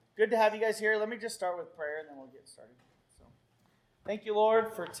good to have you guys here. Let me just start with prayer and then we'll get started. So, thank you,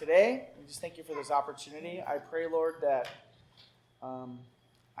 Lord, for today. I just thank you for this opportunity. I pray, Lord, that I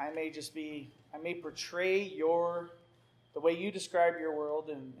may portray the way you describe your world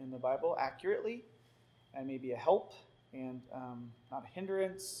in the Bible accurately. I may be a help and not a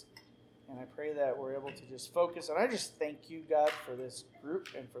hindrance. And I pray that we're able to just focus. And I just thank you, God, for this group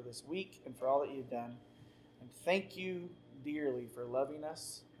and for this week and for all that you've done. And thank you dearly for loving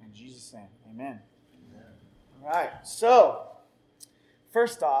us. In Jesus' name, amen. All right. So,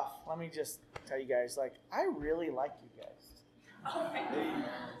 first off, let me just tell you guys, I really like you guys. I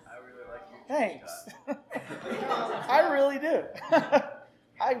really like you. Thanks. I really do.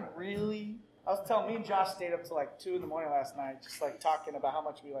 I was telling me and Josh stayed up till 2 in the morning last night, just talking about how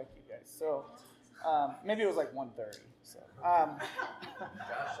much we like you guys. So maybe it was 1:30. So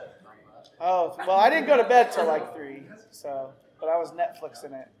oh well, I didn't go to bed till 3. So but I was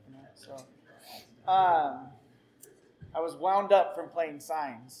Netflixing it. So I was wound up from playing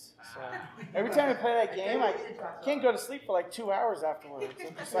Signs. So every time I play that game, I can't go to sleep for 2 hours afterwards.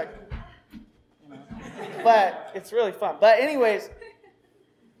 I'm just But it's really fun. But anyways.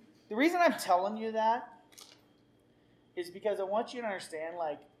 The reason I'm telling you that is because I want you to understand,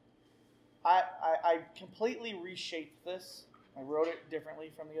 I completely reshaped this. I wrote it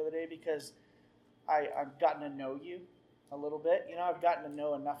differently from the other day because I've gotten to know you a little bit. I've gotten to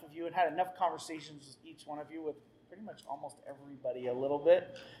know enough of you and had enough conversations with each one of you, with pretty much almost everybody a little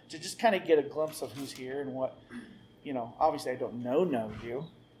bit, to just kind of get a glimpse of who's here and what, obviously I don't know you.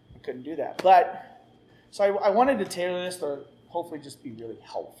 I couldn't do that. But, so I wanted to tailor this to hopefully just be really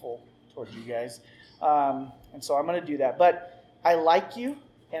helpful towards you guys. And so I'm going to do that. But I like you,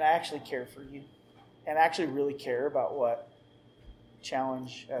 and I actually care for you. And I actually really care about what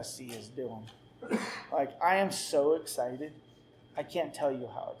Challenge SC is doing. I am so excited. I can't tell you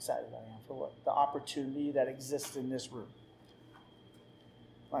how excited I am for what the opportunity that exists in this room.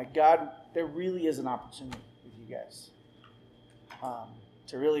 God, there really is an opportunity with you guys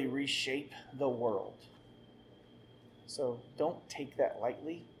to really reshape the world. So don't take that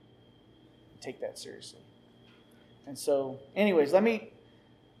lightly. Take that seriously. And so, anyways,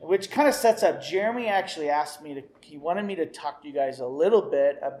 which kind of sets up, Jeremy actually asked me he wanted me to talk to you guys a little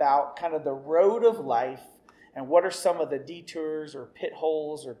bit about kind of the road of life and what are some of the detours or pit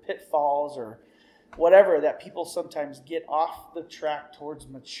holes or pitfalls or whatever that people sometimes get off the track towards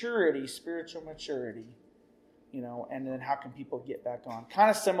maturity, spiritual maturity. And then how can people get back on? Kind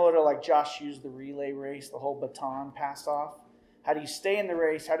of similar to Josh used the relay race, the whole baton pass off. How do you stay in the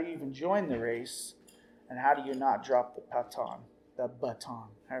race? How do you even join the race? And how do you not drop the baton,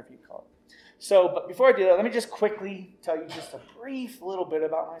 however you call it. So, but before I do that, let me just quickly tell you just a brief little bit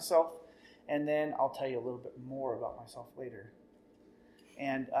about myself, and then I'll tell you a little bit more about myself later.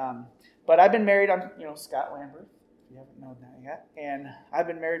 And, but I've been married. I'm, Scott Lambert, if you haven't known that yet. And I've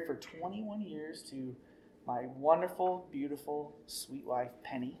been married for 21 years to my wonderful, beautiful, sweet wife,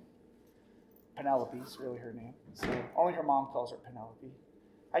 Penny. Penelope's really her name. So only her mom calls her Penelope.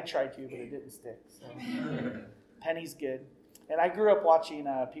 I tried to, but it didn't stick. So Penny's good. And I grew up watching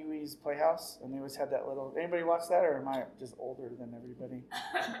Pee-wee's Playhouse, and they always had that little... Anybody watch that, or am I just older than everybody?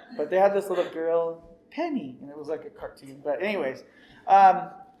 But they had this little girl, Penny, and it was like a cartoon. But anyways,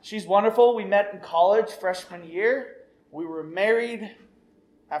 she's wonderful. We met in college freshman year. We were married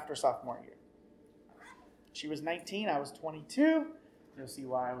after sophomore year. She was 19, I was 22. You'll see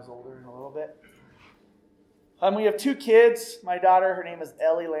why I was older in a little bit. We have 2 kids. My daughter, her name is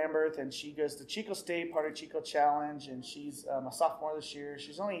Ellie Lambert, and she goes to Chico State, part of Chico Challenge, and she's a sophomore this year.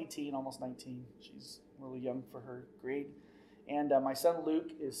 She's only 18, almost 19. She's really young for her grade. And my son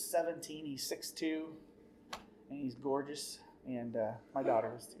Luke is 17. He's 6'2", and he's gorgeous. And my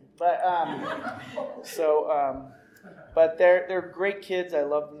daughter is too. But But they're great kids. I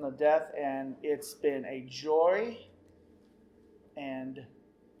love them to death, and it's been a joy and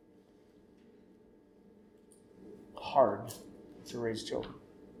hard to raise children.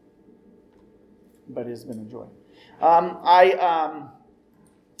 But it's been a joy. I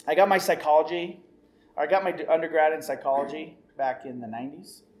got my undergrad in psychology back in the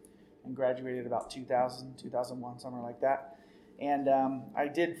 90s and graduated about 2000, 2001, somewhere like that. And I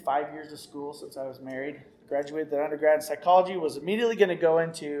did 5 years of school since I was married. Graduated the undergrad in psychology, was immediately going to go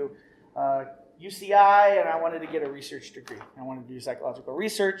into UCI, and I wanted to get a research degree. I wanted to do psychological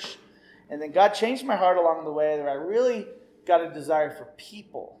research. And then God changed my heart along the way that I really got a desire for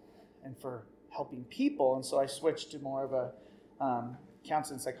people and for helping people. And so I switched to more of a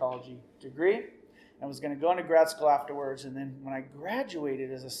counseling psychology degree and was going to go into grad school afterwards. And then when I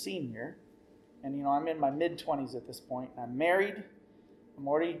graduated as a senior, and I'm in my mid-20s at this point, I'm married.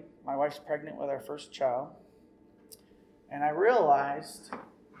 Morty, my wife's pregnant with our first child. And I realized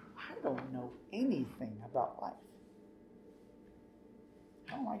I don't know anything about life.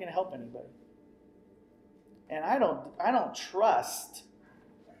 How am I going to help anybody? And I don't trust,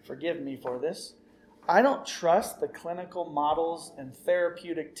 forgive me for this, I don't trust the clinical models and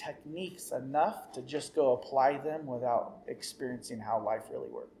therapeutic techniques enough to just go apply them without experiencing how life really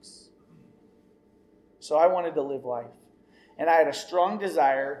works. So I wanted to live life. And I had a strong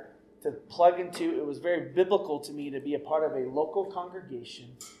desire to plug into, it was very biblical to me to be a part of a local congregation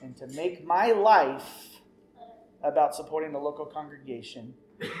and to make my life about supporting the local congregation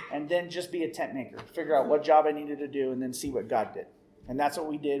and then just be a tent maker, figure out what job I needed to do and then see what God did. And that's what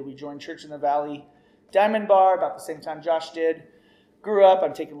we did. We joined Church in the Valley Diamond Bar about the same time Josh did. Grew up.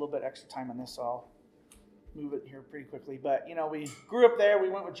 I'm taking a little bit extra time on this, so I'll move it here pretty quickly. But, we grew up there. We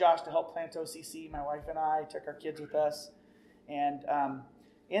went with Josh to help plant OCC. My wife and I took our kids with us. And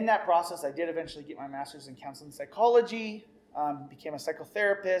in that process, I did eventually get my master's in counseling psychology, became a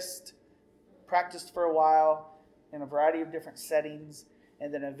psychotherapist, practiced for a while in a variety of different settings,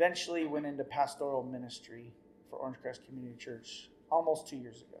 and then eventually went into pastoral ministry for Orange Crest Community Church almost 2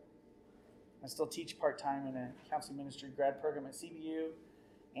 years ago. I still teach part-time in a counseling ministry grad program at CBU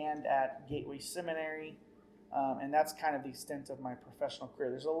and at Gateway Seminary, and that's kind of the extent of my professional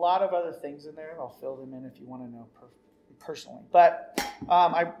career. There's a lot of other things in there. I'll fill them in if you want to know personally. But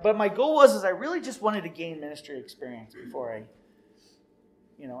my goal was I really just wanted to gain ministry experience before I,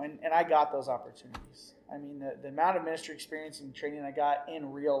 and I got those opportunities. I mean, the amount of ministry experience and training I got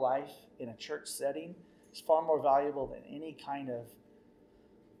in real life in a church setting is far more valuable than any kind of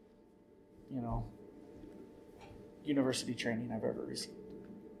university training I've ever received,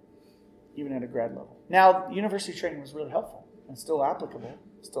 even at a grad level. Now, university training was really helpful and still applicable,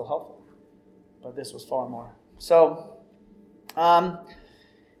 still helpful, but this was far more. So,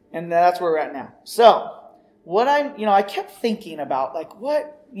 and that's where we're at now. So, what I kept thinking about,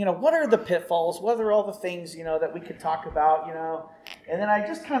 what are the pitfalls? What are all the things, that we could talk about, and then I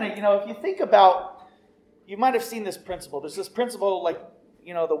just kind of, if you think about, you might have seen this principle. There's this principle,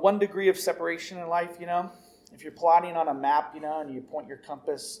 the 1 degree of separation in life, if you're plotting on a map, and you point your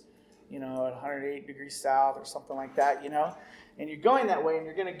compass, at 108 degrees south or something like that, and you're going that way and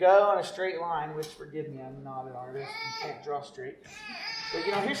you're going to go on a straight line, which, forgive me, I'm not an artist and can't draw straight. But,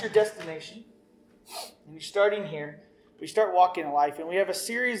 here's your destination, and you're starting here. We start walking in life, and we have a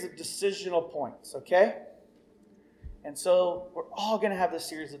series of decisional points, okay? And so we're all going to have this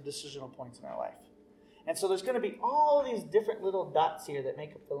series of decisional points in our life. And so there's going to be all these different little dots here that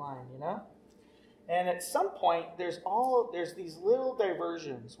make up the line, And at some point, there's these little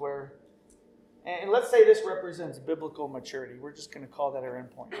diversions where, and let's say this represents biblical maturity. We're just going to call that our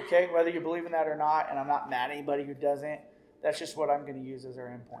endpoint, okay? Whether you believe in that or not, and I'm not mad at anybody who doesn't, that's just what I'm going to use as our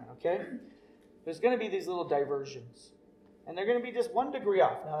endpoint, okay? There's going to be these little diversions. And they're going to be just 1 degree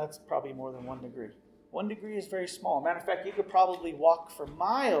off. Now, that's probably more than 1 degree. 1 degree is very small. Matter of fact, you could probably walk for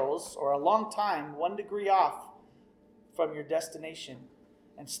miles or a long time 1 degree off from your destination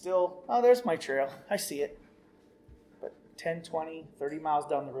and still, there's my trail. I see it. But 10, 20, 30 miles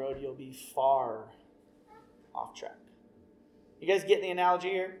down the road, you'll be far off track. You guys getting the analogy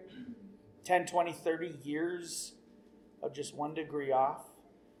here? 10, 20, 30 years of just 1 degree off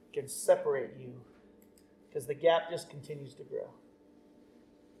can separate you because the gap just continues to grow.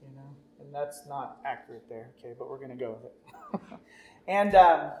 And that's not accurate there, okay, but we're going to go with it. and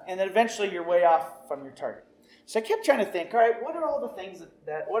then eventually you're way off from your target. So I kept trying to think, all right, what are all the things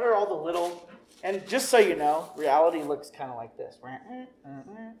what are all the little, and just so you know, reality looks kind of like this. And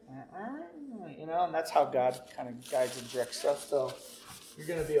that's how God kind of guides and directs us, so you're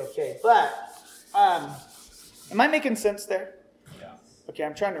going to be okay. But, am I making sense there? Yeah. Okay,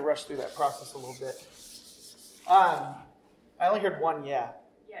 I'm trying to rush through that process a little bit. I only heard one yeah.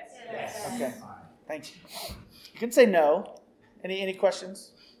 Yes. Okay, thank you. You can say no. Any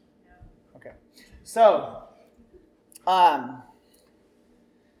questions? No. Okay. So, I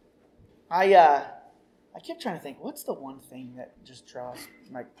kept trying to think, what's the one thing that just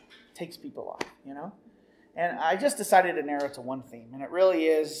takes people off, And I just decided to narrow it to one theme, and it really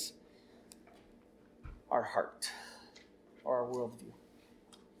is our heart or our worldview.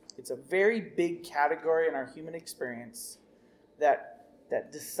 It's a very big category in our human experience that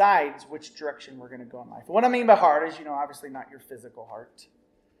decides which direction we're going to go in life. And what I mean by heart is, obviously not your physical heart.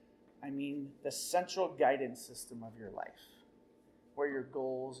 I mean the central guidance system of your life, where your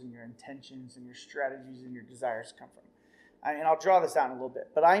goals and your intentions and your strategies and your desires come from. And I'll draw this out in a little bit.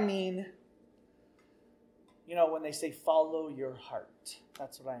 But I mean, when they say follow your heart,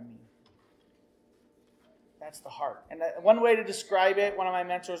 that's what I mean. That's the heart. And one way to describe it, one of my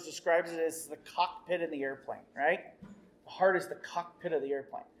mentors describes it as the cockpit in the airplane, right? The heart is the cockpit of the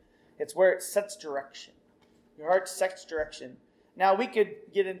airplane. It's where it sets direction. Your heart sets direction. Now, we could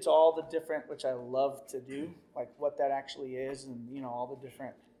get into all the different, which I love to do, like what that actually is and, all the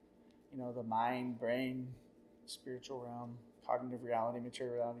different, the mind, brain, spiritual realm, cognitive reality,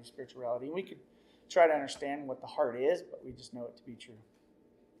 material reality, spiritual reality. And we could try to understand what the heart is, but we just know it to be true.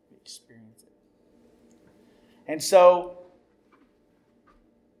 We experience it. And so,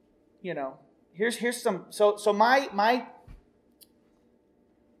 here's some, so my,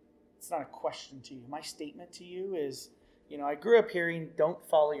 it's not a question to you. My statement to you is, I grew up hearing, don't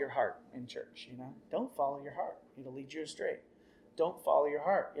follow your heart in church, Don't follow your heart. It'll lead you astray. Don't follow your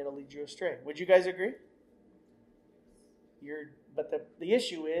heart. It'll lead you astray. Would you guys agree? But the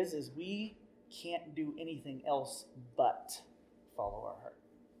issue is we can't do anything else but follow our heart.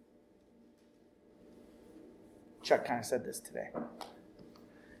 Chuck kind of said this today.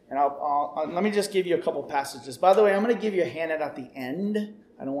 And I'll let me just give you a couple passages. By the way, I'm going to give you a handout at the end.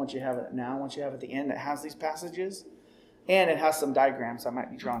 I don't want you to have it now. I want you to have it at the end that has these passages. And it has some diagrams I might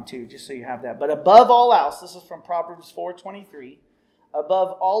be drawn too, just so you have that. But above all else, this is from Proverbs 4:23.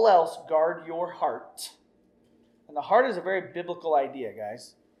 Above all else, guard your heart. And the heart is a very biblical idea,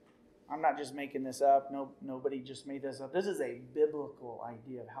 guys. I'm not just making this up. Nobody just made this up. This is a biblical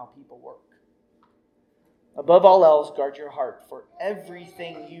idea of how people work. Above all else, guard your heart, for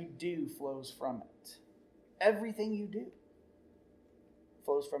everything you do flows from it. Everything you do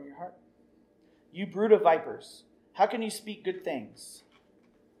flows from your heart. You brood of vipers, how can you speak good things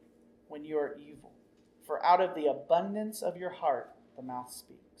when you are evil? For out of the abundance of your heart, the mouth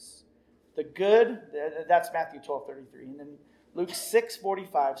speaks. The good, that's Matthew 12:33. And then Luke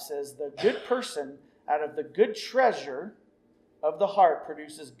 6:45 says, the good person out of the good treasure of the heart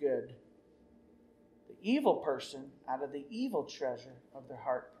produces good. The evil person out of the evil treasure of their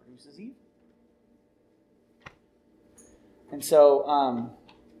heart produces evil. And so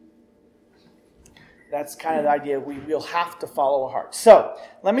that's kind of the idea. We'll have to follow our heart. So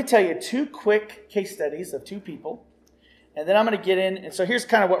let me tell you two quick case studies of two people. And then I'm going to get in. And so here's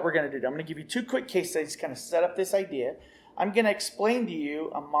kind of what we're going to do. I'm going to give you two quick case studies to kind of set up this idea. I'm going to explain to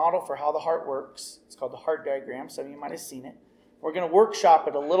you a model for how the heart works. It's called the heart diagram. Some of you might have seen it. We're going to workshop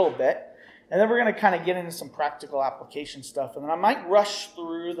it a little bit. And then we're going to kind of get into some practical application stuff. And then I might rush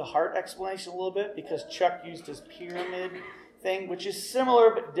through the heart explanation a little bit because Chuck used his pyramid thing, which is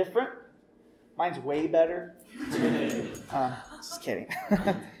similar but different. Mine's way better. Just kidding.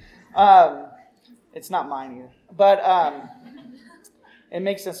 It's not mine either. But it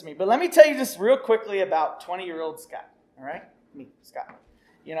makes sense to me. But let me tell you just real quickly about 20-year-old Scott. All right? Me, Scott.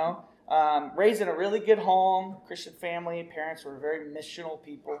 Raised in a really good home, Christian family. Parents were very missional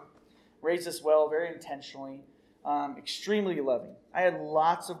people. Raised us well, very intentionally. Extremely loving. I had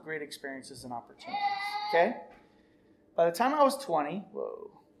lots of great experiences and opportunities. Okay? By the time I was 20,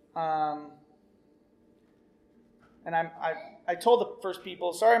 and I told the first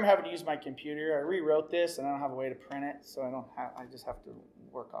people, sorry I'm having to use my computer. I rewrote this and I don't have a way to print it, so I just have to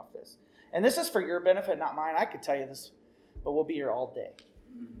work off this. And this is for your benefit, not mine. I could tell you this, but we'll be here all day.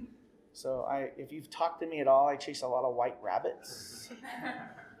 So if you've talked to me at all, I chase a lot of white rabbits.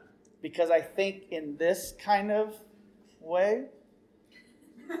 Because I think in this kind of way,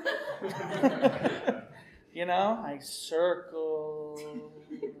 I circle, and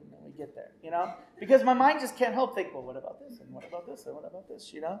then we get there, because my mind just can't help think, well, what about this, and what about this, and what about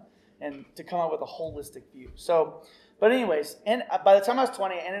this, and to come up with a holistic view. So, but anyways, and by the time I was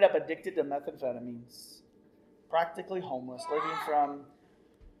 20, I ended up addicted to methamphetamines, practically homeless,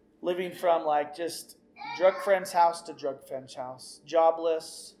 living from like just drug friend's house to drug friend's house,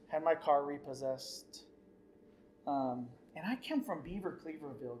 jobless, had my car repossessed. And I came from Beaver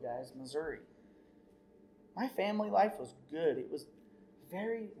Cleaverville, guys, Missouri. My family life was good. It was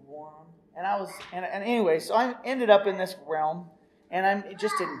very warm. And anyway, so I ended up in this realm, and I'm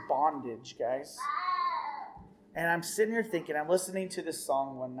just in bondage, guys. And I'm sitting here thinking, I'm listening to this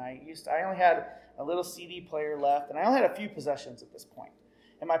song one night. I only had a little CD player left, and I only had a few possessions at this point.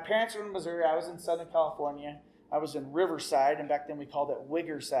 And my parents were in Missouri. I was in Southern California. I was in Riverside, and back then we called it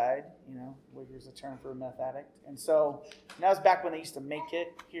Wiggerside. Wigger's a term for a meth addict. And so, that was back when they used to make it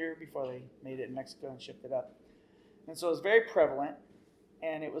here before they made it in Mexico and shipped it up. And so it was very prevalent,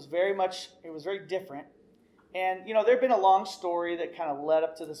 and it was very different. And, there had been a long story that kind of led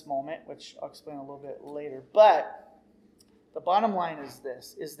up to this moment, which I'll explain a little bit later. But the bottom line is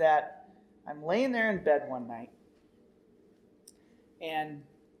that I'm laying there in bed one night, and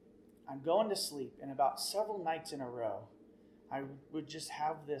I'm going to sleep, and about several nights in a row, I would just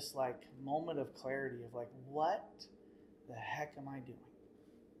have this like moment of clarity of like, what the heck am I doing?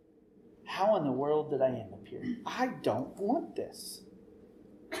 How in the world did I end up here? I don't want this.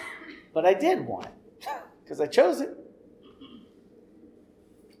 But I did want it because I chose it.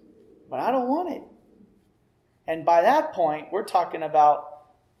 But I don't want it. And by that point, we're talking about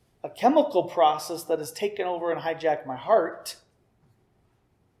a chemical process that has taken over and hijacked my heart,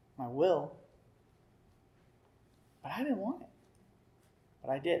 my will. But I didn't want it.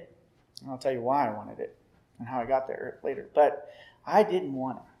 But I did. And I'll tell you why I wanted it and how I got there later. But I didn't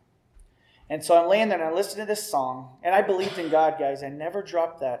want it. And so I'm laying there and I listened to this song. And I believed in God, guys. I never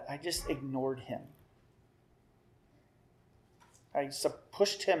dropped that. I just ignored him. I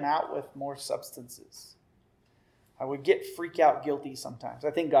pushed him out with more substances. I would get freak out guilty sometimes.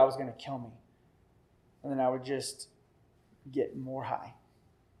 I think God was going to kill me. And then I would just get more high.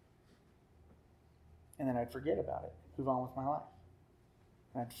 And then I'd forget about it. Move on with my life.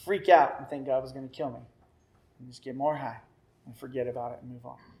 And I'd freak out and think God was going to kill me. And just get more high. And forget about it and move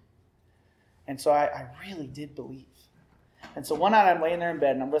on. And so I really did believe. And so one night I'm laying there in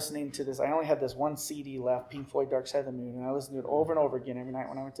bed and I'm listening to this. I only had this one CD left, Pink Floyd, Dark Side of the Moon. And I listened to it over and over again every night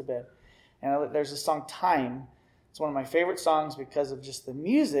when I went to bed. And there's this song, Time. It's one of my favorite songs because of just the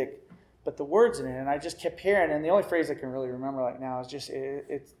music, but the words in it. And I just kept hearing, and the only phrase I can really remember like now is just,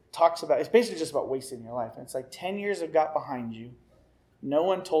 it talks about, it's basically just about wasting your life. And it's like 10 years have got behind you. No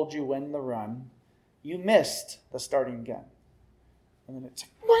one told you when to run. You missed the starting gun. And then it's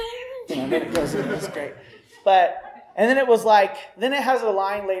like, then it goes, it's great. And then it was like, then it has a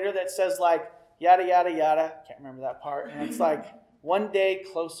line later that says like, yada, yada, yada. Can't remember that part. And it's like, one day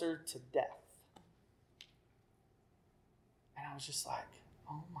closer to death. And I was just like,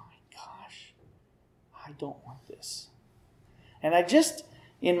 oh my gosh, I don't want this. And I just,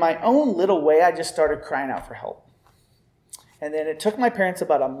 in my own little way, I just started crying out for help. And then it took my parents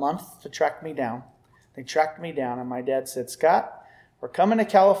about a month to track me down. They tracked me down, and my dad said, Scott, we're coming to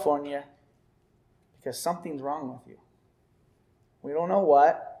California because something's wrong with you. We don't know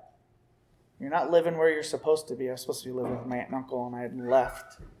what. You're not living where you're supposed to be. I was supposed to be living with my aunt and uncle, and I had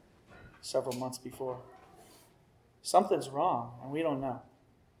left several months before. Something's wrong, and we don't know.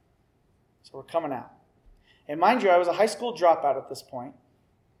 So we're coming out. And mind you, I was a high school dropout at this point.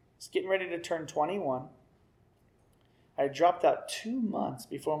 I was getting ready to turn 21. I had dropped out 2 months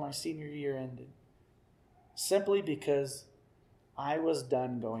before my senior year ended. Simply because I was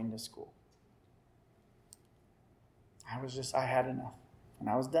done going to school. I had enough. And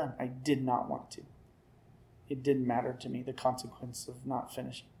I was done. I did not want to. It didn't matter to me, the consequence of not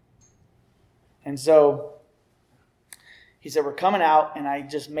finishing. And so he said, we're coming out, and I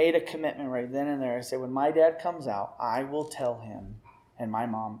just made a commitment right then and there. I said, when my dad comes out, I will tell him and my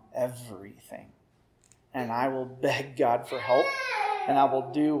mom everything. And I will beg God for help, and I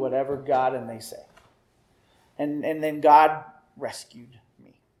will do whatever God and they say. And then God rescued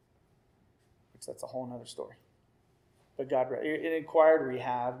me. Which that's a whole other story. But God, it required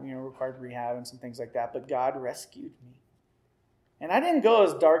rehab and some things like that. But God rescued me. And I didn't go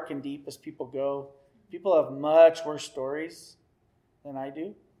as dark and deep as people go. People have much worse stories than I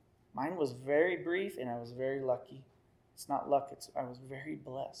do. Mine was very brief, and I was very lucky. It's not luck. I was very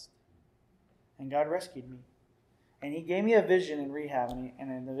blessed. And God rescued me. And he gave me a vision in rehab.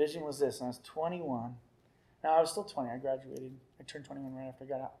 And the vision was this. And I was 21. No, I was still 20. I graduated. I turned 21 right after I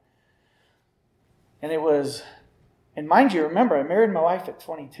got out. And it was... And mind you, remember, I married my wife at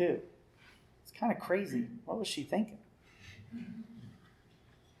 22. It's kind of crazy. What was she thinking? And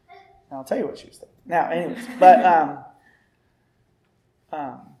I'll tell you what she was thinking. Now, anyways, but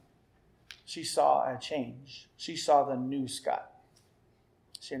she saw a change. She saw the new Scott.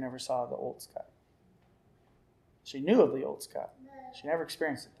 She never saw the old Scott. She knew of the old Scott. She never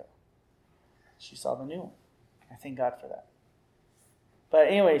experienced it, though. She saw the new one. I thank God for that. But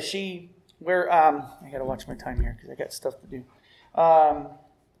anyway, I got to watch my time here because I got stuff to do.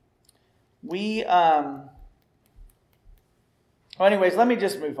 Anyways, let me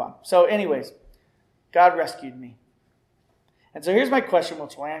just move on. So anyways, God rescued me. And so here's my question,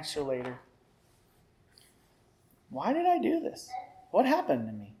 which we'll answer later. Why did I do this? What happened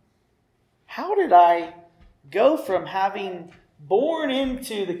to me? How did I go from having born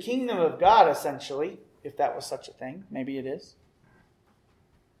into the kingdom of God, essentially, if that was such a thing? Maybe it is.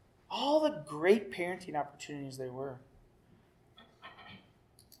 All the great parenting opportunities there were.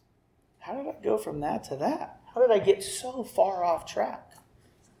 How did I go from that to that? How did I get so far off track?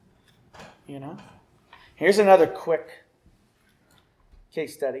 Here's another quick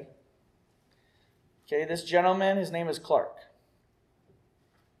case study. Okay, this gentleman, his name is Clark.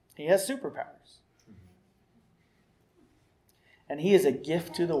 He has superpowers. and he is a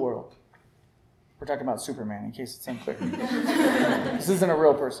gift to the world. We're talking about Superman, in case it's unclear. This isn't a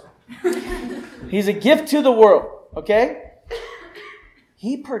real person. He's a gift to the world, okay?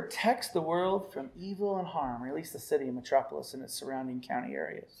 He protects the world from evil and harm, or at least the city of Metropolis and its surrounding county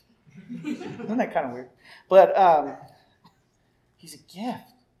areas. Isn't that kind of weird? But he's a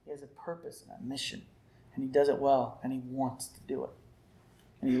gift. He has a purpose and a mission, and he does it well, and he wants to do it.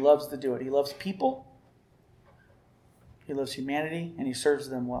 And he loves to do it. He loves people, he loves humanity, and he serves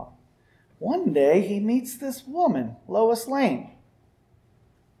them well. One day, he meets this woman, Lois Lane,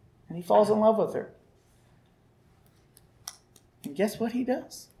 and he falls in love with her. And guess what he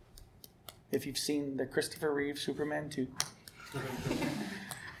does? If you've seen the Christopher Reeve Superman 2.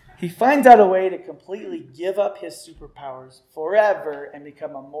 He finds out a way to completely give up his superpowers forever and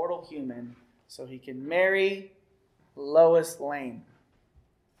become a mortal human so he can marry Lois Lane.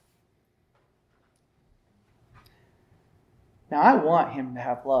 Now, I want him to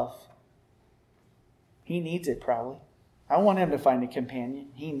have love. He needs it, probably. I want him to find a companion.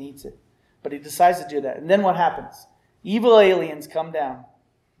 He needs it. But he decides to do that. And then what happens? Evil aliens come down.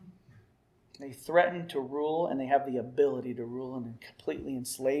 They threaten to rule, and they have the ability to rule and completely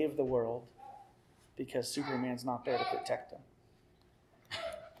enslave the world because Superman's not there to protect them.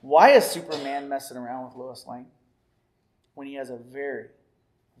 Why is Superman messing around with Lois Lane when he has a very,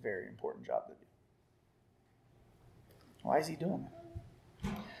 very important job to do? Why is he doing that?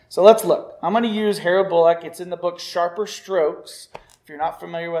 So let's look. I'm going to use Harold Bullock. It's in the book Sharper Strokes. If you're not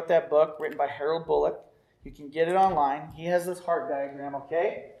familiar with that book, written by Harold Bullock, you can get it online. He has this heart diagram,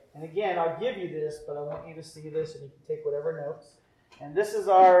 okay? And again, I'll give you this, but I want you to see this, and you can take whatever notes. And this is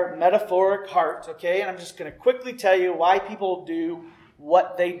our metaphoric heart, okay? And I'm just going to quickly tell you why people do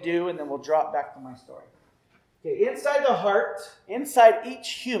what they do, and then we'll drop back to my story. Okay, inside the heart, inside each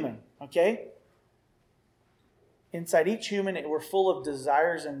human, okay? Inside each human, we're full of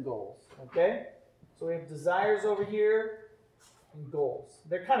desires and goals, okay? So we have desires over here and goals.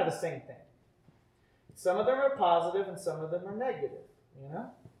 They're kind of the same thing. Some of them are positive and some of them are negative, you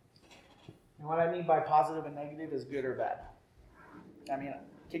know? And what I mean by positive and negative is good or bad. I mean,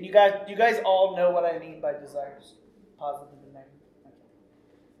 do you guys all know what I mean by desires? Positive and negative? Okay.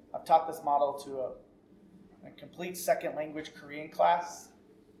 I've taught this model to a complete second language Korean class.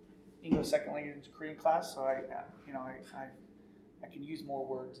 English second language Korean class, so I can use more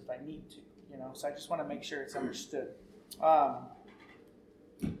words if I need to, you know. So I just want to make sure it's understood.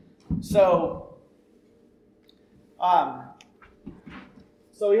 So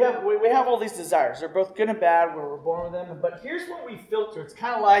we have all these desires. They're both good and bad. We're born with them. But here's what we filter. It's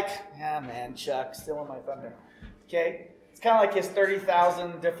kind of like, Chuck, stealing my thunder. Okay, it's kind of like his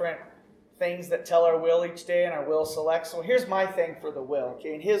 30,000 different things that tell our will each day, and our will selects. So here's my thing for the will.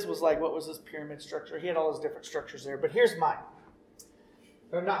 Okay, and his was like, what was this pyramid structure? He had all those different structures there, but here's mine.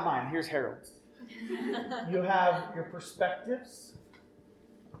 Or not mine. Here's Harold's. You have your perspectives.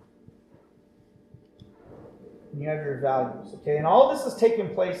 And you have your values. Okay, and all this is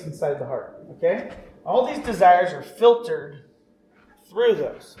taking place inside the heart. Okay, all these desires are filtered through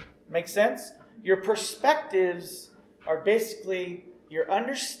those. Make sense? Your perspectives are basically your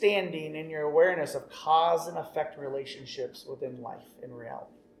understanding and your awareness of cause and effect relationships within life and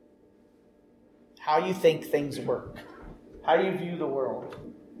reality. How you think things work. How you view the world.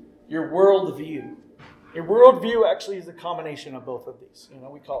 Your worldview. Your worldview actually is a combination of both of these. You know,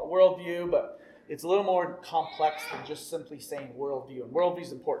 we call it worldview, but it's a little more complex than just simply saying worldview. And worldview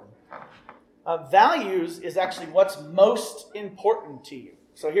is important. Values is actually what's most important to you.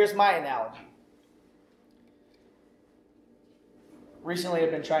 So here's my analogy. Recently, I've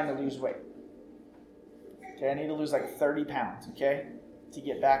been trying to lose weight. Okay, I need to lose like 30 pounds, okay, to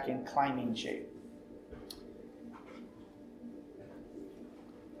get back in climbing shape.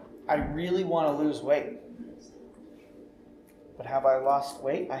 I really want to lose weight. But have I lost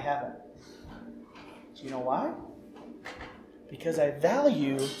weight? I haven't. Do you know why? Because I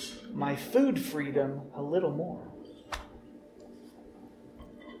value my food freedom a little more.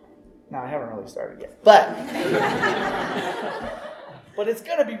 Now, I haven't really started yet. But it's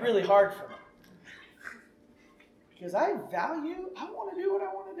going to be really hard for me. Because I want to do what I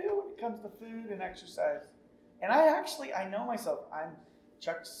want to do when it comes to food and exercise. And I know myself.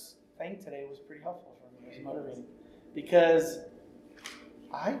 Chuck's thing today was pretty helpful for me. It was motivating. Because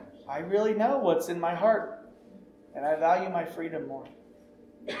I really know what's in my heart. And I value my freedom more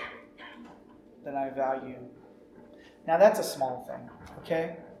than I value. Now, that's a small thing,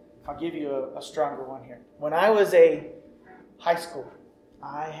 okay? I'll give you a stronger one here. When I was a high school,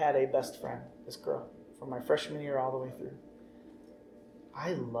 I had a best friend, this girl, from my freshman year all the way through.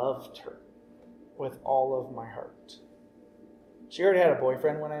 I loved her with all of my heart. She already had a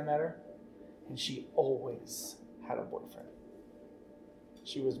boyfriend when I met her, and she always had a boyfriend.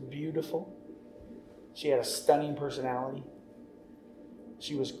 She was beautiful. She had a stunning personality.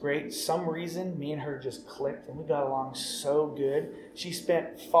 She was great. Some reason, me and her just clicked, and we got along so good. She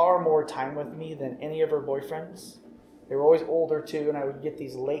spent far more time with me than any of her boyfriends. They were always older too, and I would get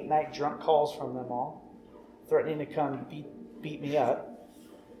these late night drunk calls from them all, threatening to come beat me up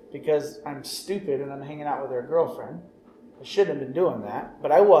because I'm stupid and I'm hanging out with their girlfriend. I shouldn't have been doing that,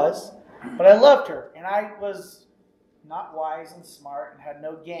 but I was. But I loved her, and I was not wise and smart and had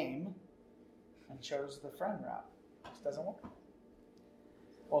no game and chose the friend route. It just doesn't work.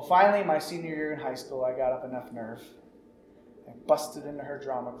 Well, finally, my senior year in high school, I got up enough nerve. I busted into her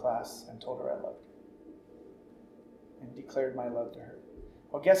drama class and told her I loved her and declared my love to her.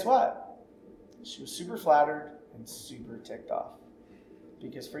 Well, guess what? She was super flattered and super ticked off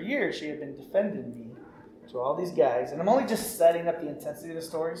because for years she had been defending me to all these guys. And I'm only just setting up the intensity of the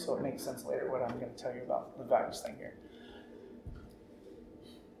story so it makes sense later what I'm going to tell you about the values thing here.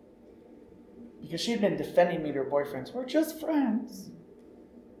 Because she had been defending me to her boyfriends. We're just friends.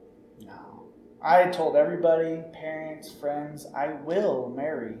 No. I had told everybody, parents, friends, I will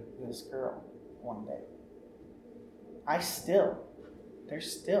marry this girl one day.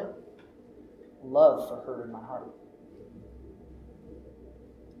 There's still love for her in my heart.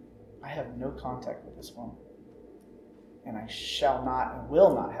 I have no contact with this woman. And I shall not and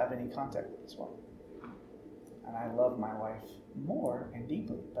will not have any contact with this woman. And I love my wife more and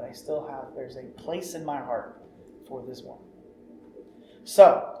deeply, but there's a place in my heart for this woman.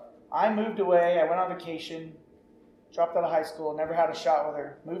 So, I moved away, I went on vacation, dropped out of high school, never had a shot with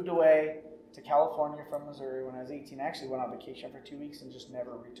her, moved away to California from Missouri when I was 18. I actually went on vacation for 2 weeks and just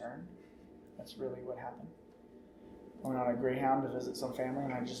never returned. That's really what happened. I went on a Greyhound to visit some family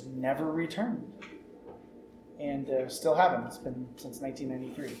and I just never returned. And still haven't. It's been since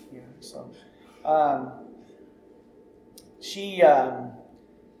 1993. So,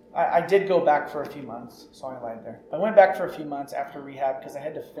 I did go back for a few months, so I lied there. I went back for a few months after rehab because I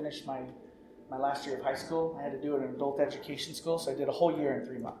had to finish my last year of high school. I had to do it in an adult education school, so I did a whole year in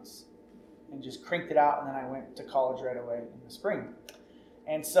 3 months and just cranked it out, and then I went to college right away in the spring.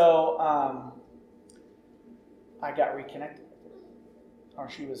 And so I got reconnected with her. Or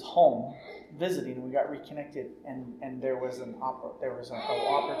she was home visiting, and we got reconnected, and there was an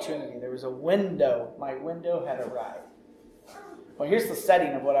opportunity. There was a window. My window had arrived. Well, here's the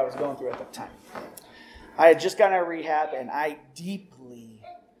setting of what I was going through at the time. I had just gotten out of rehab, and I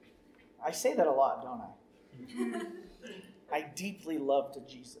say that a lot, don't I? I deeply loved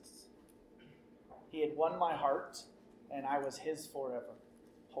Jesus. He had won my heart, and I was his forever,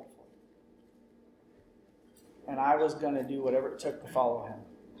 hopefully. And I was going to do whatever it took to follow him.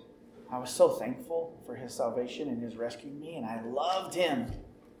 I was so thankful for his salvation and his rescuing me, and I loved him.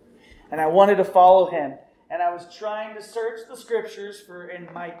 And I wanted to follow him. And I was trying to search the scriptures in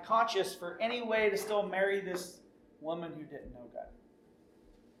my conscience for any way to still marry this woman who didn't know God.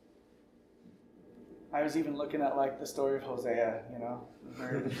 I was even looking at the story of Hosea,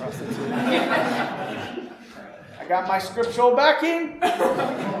 married the prostitute. I got my scriptural backing,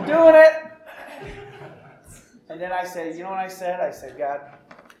 doing it. And then I said, you know what I said? I said, God,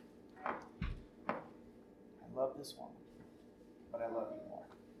 I love this woman, but I love you more.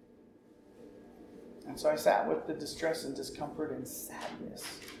 And so I sat with the distress and discomfort and sadness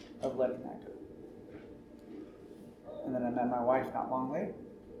of letting that go. And then I met my wife not long later.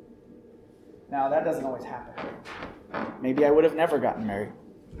 Now, that doesn't always happen. Maybe I would have never gotten married.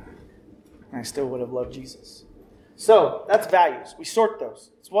 And I still would have loved Jesus. So, that's values. We sort those.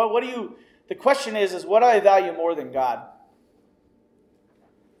 So the question is what do I value more than God?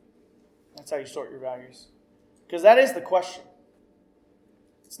 That's how you sort your values. Because that is the question.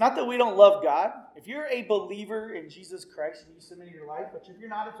 It's not that we don't love God. If you're a believer in Jesus Christ and you submit your life, but if you're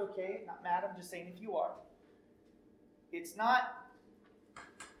not, it's okay. Not mad. I'm just saying if you are. It's not,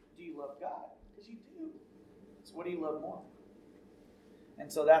 do you love God? Because you do. It's what do you love more?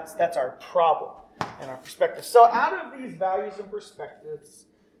 And so that's our problem and our perspective. So out of these values and perspectives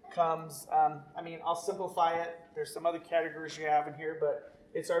comes, I'll simplify it. There's some other categories you have in here, but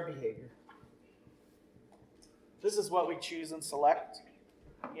it's our behavior. This is what we choose and select.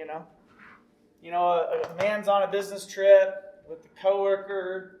 A man's on a business trip with a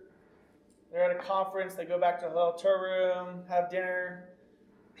coworker. They're at a conference. They go back to the hotel room, have dinner.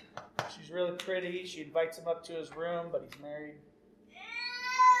 She's really pretty. She invites him up to his room, but he's married.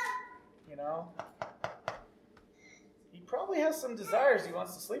 He probably has some desires. He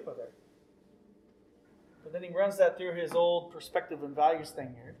wants to sleep with her. But then he runs that through his old perspective and values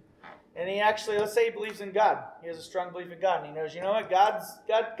thing here. And he actually, let's say he believes in God. He has a strong belief in God. And he knows, you know what? God's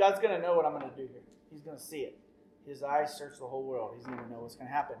going to know what I'm going to do here. He's going to see it. His eyes search the whole world. He's going to know what's going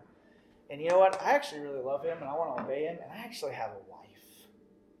to happen. And you know what? I actually really love him, and I want to obey him. And I actually have a wife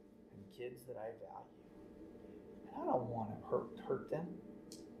and kids that I value. And I don't want to hurt them.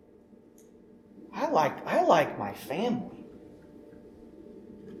 I like my family.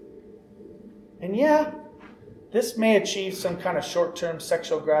 And yeah, this may achieve some kind of short-term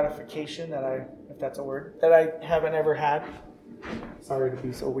sexual gratification if that's a word, that I haven't ever had. Sorry to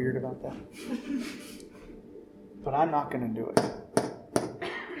be so weird about that. But I'm not going to do it.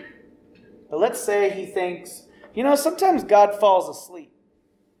 But let's say he thinks, sometimes God falls asleep.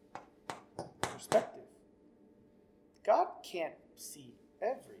 Perspective. God can't see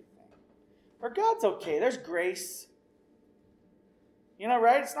everything. Or God's okay. There's grace.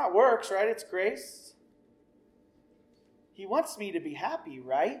 Right? It's not works, right? It's grace. He wants me to be happy,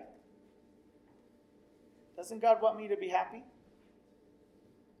 right? Doesn't God want me to be happy?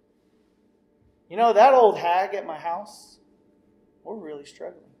 That old hag at my house, we're really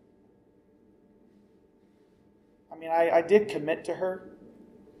struggling. I mean, I did commit to her,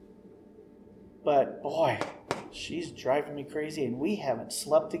 but boy, she's driving me crazy, and we haven't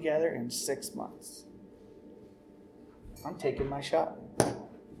slept together in 6 months. I'm taking my shot.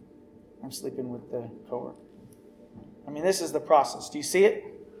 I'm sleeping with the coworker. I mean, this is the process. Do you see it?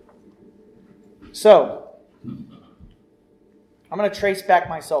 So, I'm going to trace back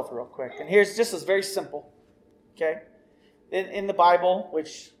myself real quick. And this is very simple. Okay? In the Bible,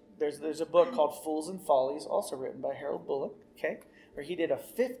 which there's a book called Fools and Follies, also written by Harold Bullock, okay, where he did a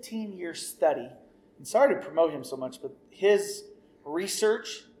 15-year study. And sorry to promote him so much, but his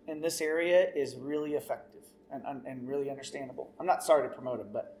research in this area is really effective and really understandable. I'm not sorry to promote him,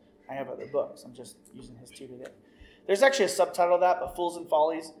 but I have other books. I'm just using his two today. There's actually a subtitle of that, but Fools and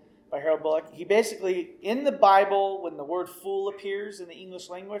Follies by Harold Bullock. He basically, in the Bible, when the word fool appears in the English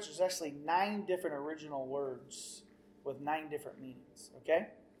language, there's actually 9 different original words with 9 different meanings, okay?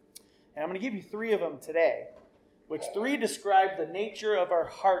 And I'm going to give you 3 of them today, which 3 describe the nature of our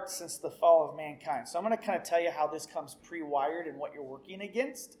hearts since the fall of mankind. So I'm going to kind of tell you how this comes pre-wired and what you're working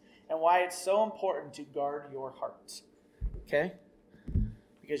against and why it's so important to guard your heart, okay?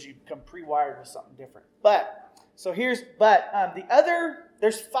 Because you become pre-wired with something different.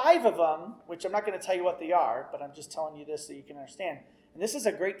 There's 5 of them, which I'm not going to tell you what they are, but I'm just telling you this so you can understand. And this is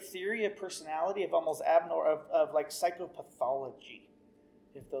a great theory of personality, of almost of like psychopathology,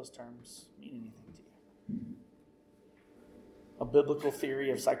 if those terms mean anything to you. A biblical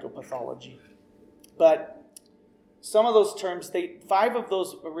theory of psychopathology. But some of those terms, 5 of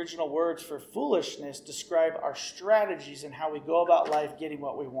those original words for foolishness describe our strategies and how we go about life getting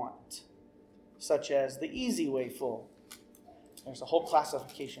what we want, such as the easy way fool. There's a whole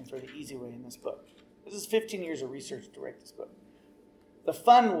classification for the easy way in this book. This is 15 years of research to write this book. The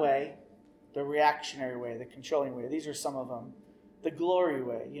fun way, the reactionary way, the controlling way. These are some of them. The glory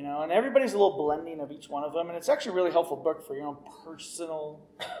way, and everybody's a little blending of each one of them. And it's actually a really helpful book for your own personal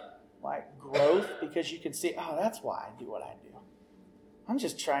growth, because you can see, that's why I do what I do. I'm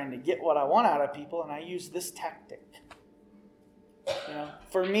just trying to get what I want out of people, and I use this tactic.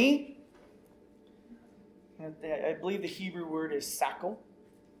 For me, I believe the Hebrew word is sackle.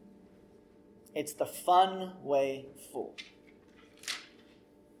 It's the fun way fool.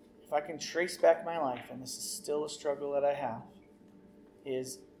 If I can trace back my life, and this is still a struggle that I have,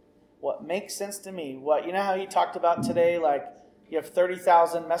 is what makes sense to me. How you talked about today, like you have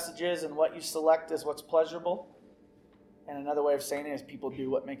 30,000 messages and what you select is what's pleasurable? And another way of saying it is people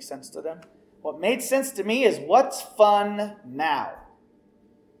do what makes sense to them. What made sense to me is what's fun now.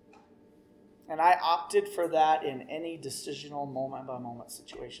 And I opted for that in any decisional moment-by-moment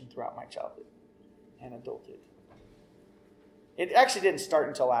situation throughout my childhood and adulthood. It actually didn't start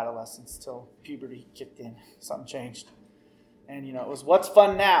until adolescence, till puberty kicked in. Something changed. And, it was what's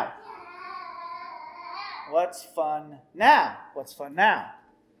fun now? What's fun now? What's fun now?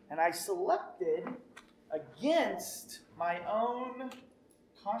 And I selected against my own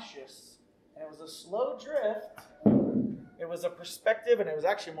conscious, and it was a slow drift. It was a perspective, and it was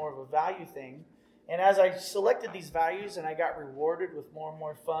actually more of a value thing. And as I selected these values and I got rewarded with more and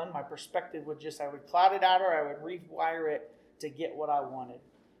more fun, my perspective I would cloud it out, or I would rewire it to get what I wanted.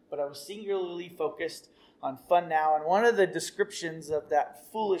 But I was singularly focused on fun now. And one of the descriptions of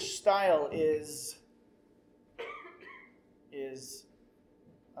that foolish style is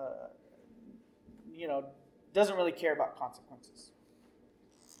doesn't really care about consequences.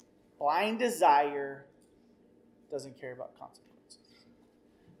 Blind desire doesn't care about consequences.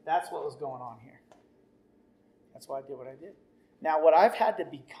 That's what was going on here. That's why I did what I did. Now, what I've had to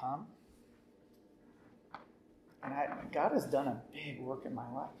become And God has done a big work in my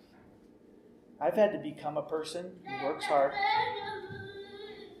life. I've had to become a person who works hard,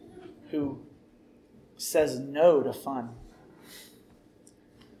 who says no to fun,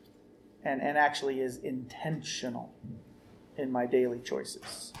 and actually is intentional in my daily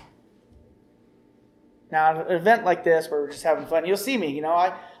choices. Now, at an event like this where we're just having fun, you'll see me,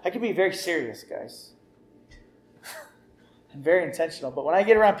 I can be very serious, guys. And very intentional. But when I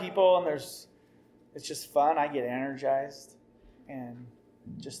get around people and it's just fun, I get energized. And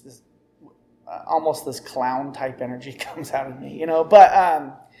just this, almost this clown type energy comes out of me, But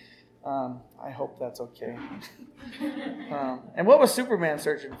I hope that's okay. And what was Superman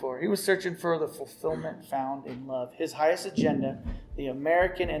searching for? He was searching for the fulfillment found in love. His highest agenda, the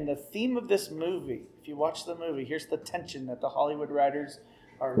American, and the theme of this movie, if you watch the movie, here's the tension that the Hollywood writers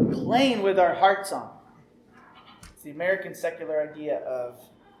are playing with our hearts on. It's the American secular idea of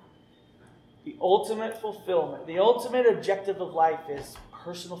the ultimate fulfillment. The ultimate objective of life is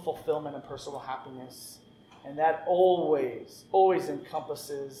personal fulfillment and personal happiness. And that always, always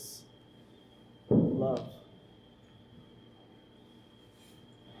encompasses love.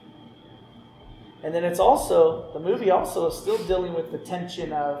 And then the movie also is still dealing with the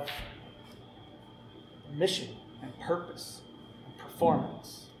tension of mission and purpose and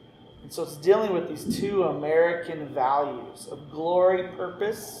performance. And so it's dealing with these two American values of glory,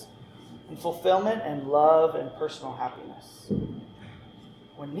 purpose, and fulfillment, and love and personal happiness.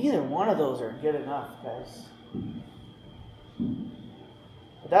 When neither one of those are good enough, guys.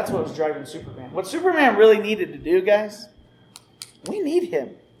 But that's what was driving Superman. What Superman really needed to do, guys, we need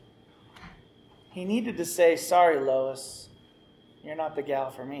him. He needed to say, sorry, Lois, you're not the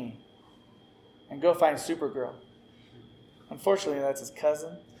gal for me. And go find Supergirl. Unfortunately, that's his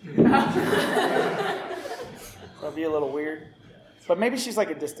cousin. That'll be a little weird. But maybe she's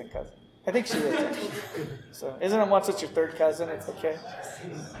like a distant cousin. I think she is. So, isn't it once it's your third cousin? It's okay.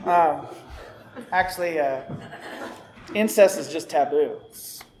 Actually, incest is just taboo.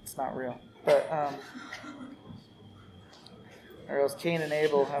 It's not real. But, or else Cain and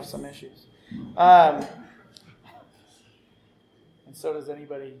Abel have some issues. And so does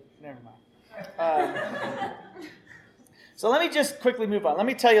anybody. Never mind. So let me just quickly move on. Let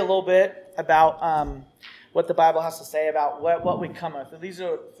me tell you a little bit about what the Bible has to say about what we come with. And these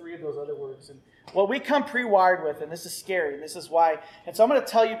are three of those other words. And what we come pre-wired with, and this is scary, and this is why. And so I'm going to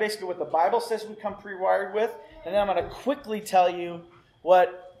tell you basically what the Bible says we come pre-wired with, and then I'm going to quickly tell you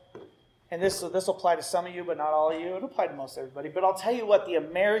what, and this will apply to some of you, but not all of you. It'll apply to most everybody. But I'll tell you what the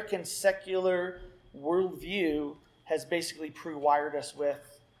American secular worldview has basically pre-wired us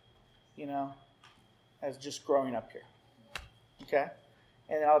with, as just growing up here. Okay?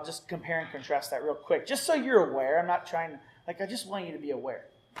 And I'll just compare and contrast that real quick. Just so you're aware. I'm not trying to, I just want you to be aware.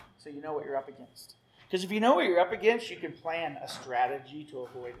 So you know what you're up against. Because if you know what you're up against, you can plan a strategy to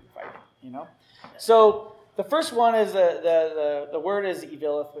avoid fighting, So the first one is the word is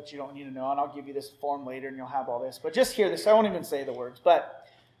evileth, which you don't need to know. And I'll give you this form later and you'll have all this. But just hear this. I won't even say the words. But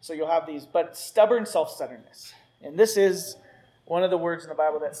so you'll have these. But stubborn self-centeredness. And this is one of the words in the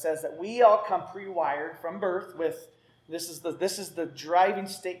Bible that says that we all come pre-wired from birth with this is the driving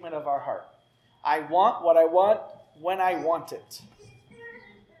statement of our heart. I want what I want when I want it.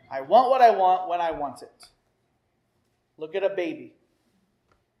 I want what I want when I want it. Look at a baby.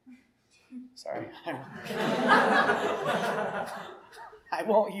 Sorry. I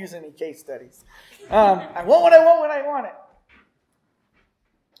won't use any case studies. I want what I want when I want it.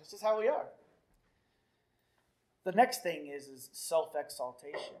 This is how we are. The next thing is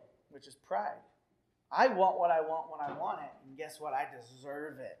self-exaltation, which is pride. I want what I want when I want it, and guess what? I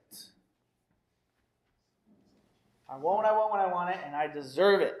deserve it. I want what I want when I want it, and I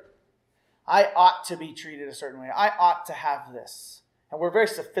deserve it. I ought to be treated a certain way. I ought to have this. And we're very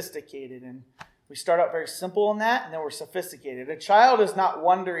sophisticated, and we start out very simple in that, and then we're sophisticated. A child is not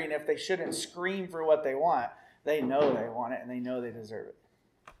wondering if they shouldn't scream for what they want. They know they want it, and they know they deserve it.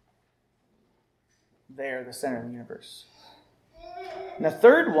 They are the center of the universe. And the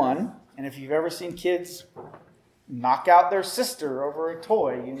third one, and if you've ever seen kids knock out their sister over a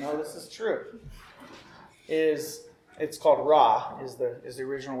toy, you know this is true, it's called ra, is the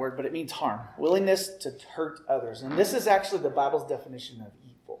original word, but it means harm. Willingness to hurt others. And this is actually the Bible's definition of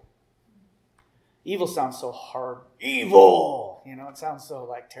evil. Evil sounds so hard. Evil! It sounds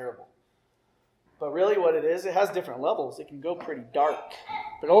so terrible. But really what it is, it has different levels. It can go pretty dark.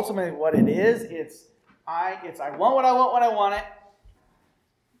 But ultimately what it is, it's I want what I want when I want it.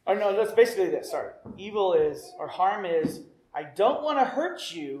 Or no, that's basically this. Sorry. Evil is, or harm is, I don't want to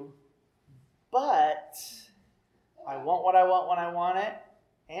hurt you, but I want what I want when I want it,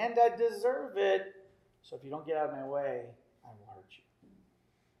 and I deserve it, So if you don't get out of my way, I will hurt you.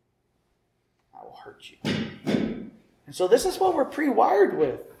 I will hurt you. And so this is what we're pre-wired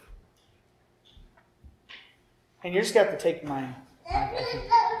with. And you just got to take mine. I think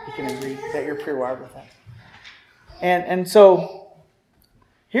you can agree that you're pre-wired with that. And so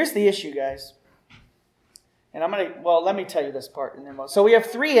here's the issue, guys. And let me tell you this part. And then so we have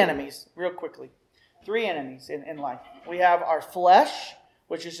three enemies, real quickly. Three enemies in life. We have our flesh,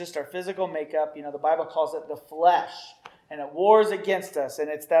 which is just our physical makeup. The Bible calls it the flesh. And it wars against us. And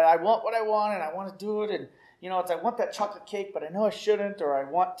it's that I want what I want and I want to do it. And, it's I want that chocolate cake, but I know I shouldn't. Or I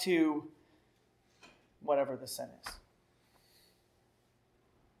want to, whatever the sin is.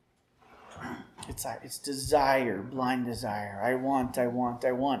 It's desire, blind desire. I want.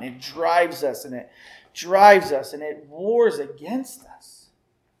 It drives us and it wars against us.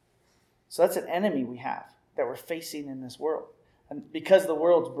 So that's an enemy we have that we're facing in this world. And because the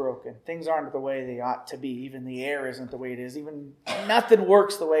world's broken, things aren't the way they ought to be. Even the air isn't the way it is. Even nothing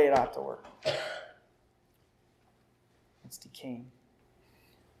works the way it ought to work. It's decaying.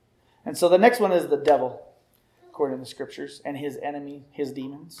 And so the next one is the devil, according to the scriptures, and his enemy, his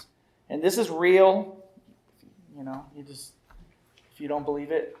demons. And this is real. If you don't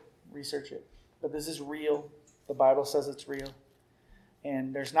believe it, research it. But this is real. The Bible says it's real.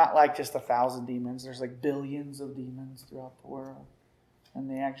 And there's not like just 1,000 demons. There's like billions of demons throughout the world. And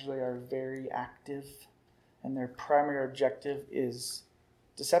they actually are very active. And their primary objective is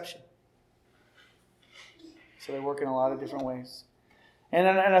deception. So they work in a lot of different ways. And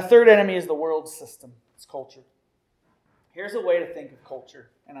a third enemy is the world system. It's culture. Here's a way to think of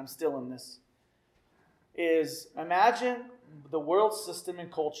culture, and I'm still in this, is imagine the world system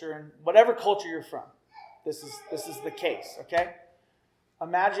and culture, and whatever culture you're from. This is the case, okay?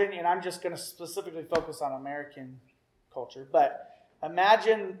 Imagine, and I'm just going to specifically focus on American culture, but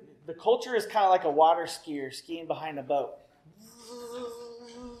imagine the culture is kind of like a water skier skiing behind a boat.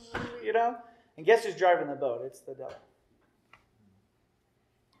 And guess who's driving the boat? It's the devil.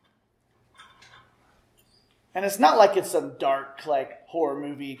 And it's not like it's some dark, horror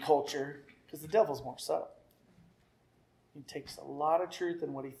movie culture, because the devil's more subtle. He takes a lot of truth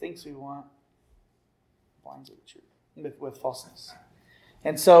and what he thinks we want, blinds it with truth, with falseness.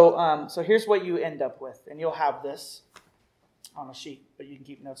 And so here's what you end up with, and you'll have this on a sheet, but you can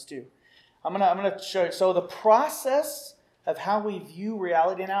keep notes too. I'm gonna show you. So the process of how we view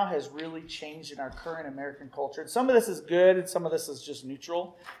reality now has really changed in our current American culture. And some of this is good and some of this is just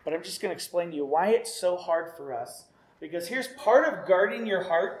neutral. But I'm just going to explain to you why it's so hard for us. Because here's part of guarding your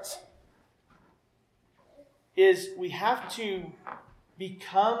heart is our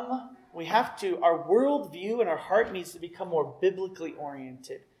worldview and our heart needs to become more biblically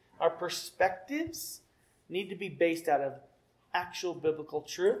oriented. Our perspectives need to be based out of actual biblical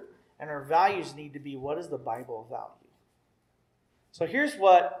truth. And our values need to be, what does the Bible value?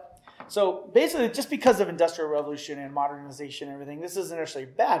 So basically, just because of Industrial Revolution and modernization and everything, this isn't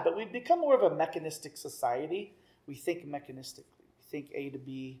necessarily bad, but we've become more of a mechanistic society. We think mechanistically. We think A to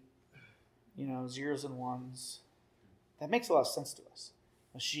B, zeros and ones. That makes a lot of sense to us.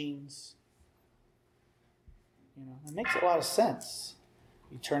 Machines. It makes a lot of sense.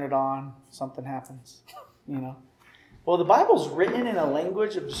 You turn it on, something happens, Well, the Bible's written in a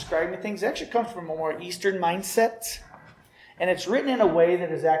language of describing things. It actually comes from a more Eastern mindset. And it's written in a way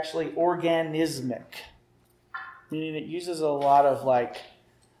that is actually organismic. Meaning it uses a lot of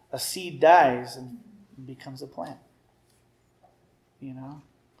a seed dies and becomes a plant.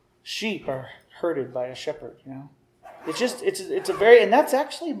 Sheep are herded by a shepherd, It's a very, and that's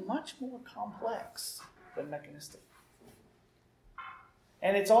actually much more complex than mechanistic.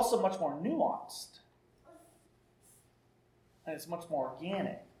 And it's also much more nuanced. And it's much more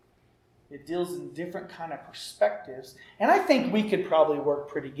organic. It deals in different kind of perspectives. And I think we could probably work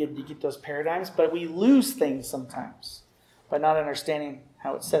pretty good to get those paradigms, but we lose things sometimes by not understanding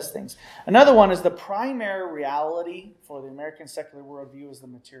how it says things. Another one is the primary reality for the American secular worldview is the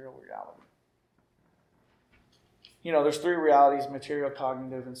material reality. There's three realities: material,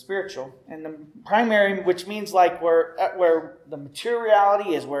 cognitive, and spiritual. And the primary, which means where the material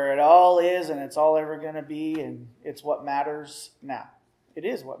reality is where it all is and it's all ever going to be and it's what matters now. It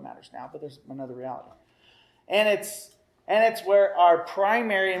is what matters now, but there's another reality. And it's where our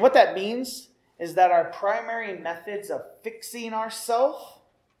primary, and what that means is that our primary methods of fixing ourselves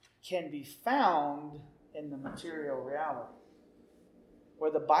can be found in the material reality.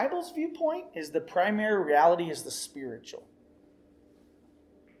 Where the Bible's viewpoint is the primary reality is the spiritual.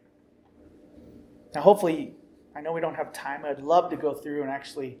 Now hopefully, I know we don't have time. I'd love to go through and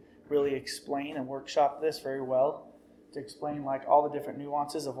actually really explain and workshop this very well. to explain like all the different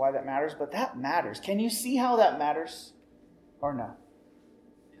nuances of why that matters, but that matters. Can you see how that matters? Or no?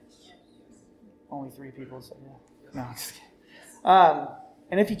 Only 3 people said yeah. No, I'm just kidding.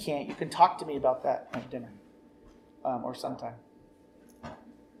 And if you can't, you can talk to me about that at dinner or sometime.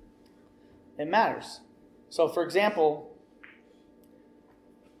 It matters. So, for example,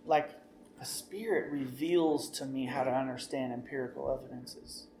 like the Spirit reveals to me how to understand empirical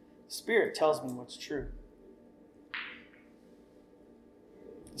evidences. The Spirit tells me what's true.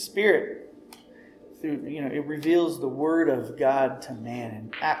 The Spirit, through it reveals the Word of God to man,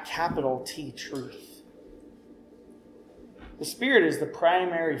 and at capital T, truth. The Spirit is the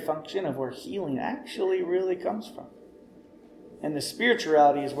primary function of where healing actually really comes from. And the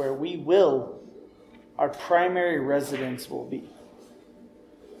spirituality is where our primary residence will be.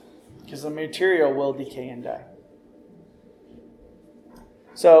 Because the material will decay and die.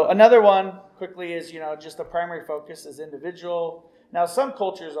 So another one, quickly, is, just the primary focus is individual. Now, some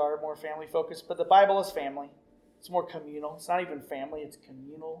cultures are more family-focused, but the Bible is family. It's more communal. It's not even family, it's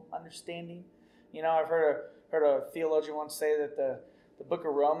communal understanding. I've heard a theologian once say that the book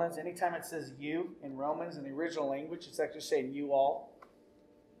of Romans, anytime it says you in Romans in the original language, it's actually saying you all.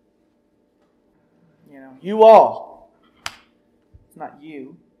 You all. It's not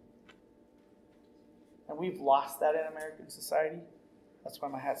you. And we've lost that in American society. That's why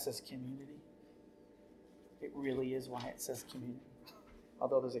my hat says community. It really is why it says community.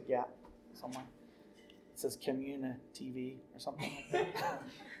 Although there's a gap somewhere. It says Communi-TV or something like that.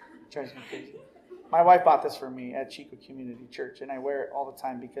 It drives me crazy. My wife bought this for me at Chico Community Church, and I wear it all the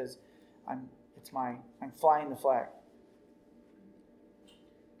time because I'm flying the flag.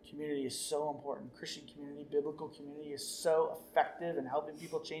 Community is so important. Christian community, biblical community is so effective in helping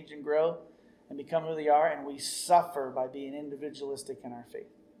people change and grow and become who they are, and we suffer by being individualistic in our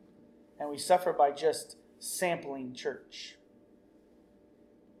faith. And we suffer by just sampling church.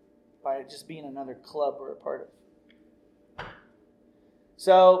 By just being another club we're a part of.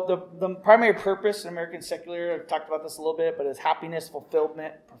 So the primary purpose in American secular, I've talked about this a little bit, but is happiness,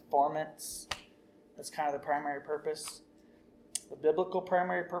 fulfillment, performance. That's kind of the primary purpose. The biblical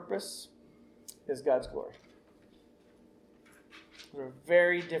primary purpose is God's glory. They're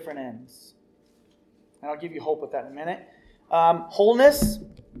very different ends. And I'll give you hope with that in a minute. Wholeness.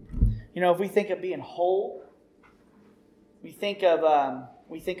 If we think of being whole, we think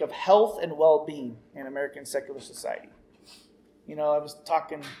of health and well-being in American secular society. I was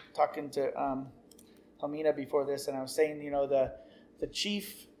talking to Helmina before this, and I was saying, the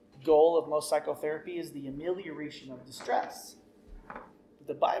chief goal of most psychotherapy is the amelioration of distress.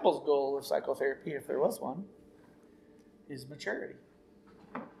 The Bible's goal of psychotherapy, if there was one, is maturity.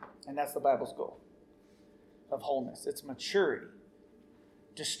 And that's the Bible's goal of wholeness. It's maturity.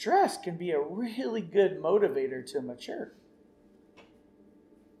 Distress can be a really good motivator to mature.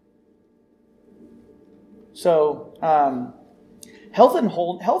 So, health and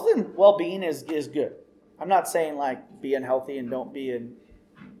well-being is good. I'm not saying like be unhealthy and don't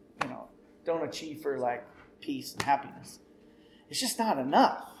achieve for like peace and happiness. It's just not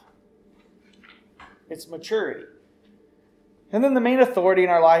enough. It's maturity. And then the main authority in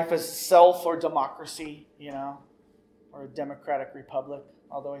our life is self or democracy, or a democratic republic.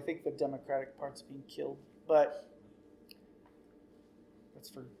 Although I think the democratic part's being killed. But that's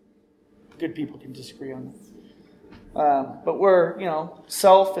for good people can disagree on that. But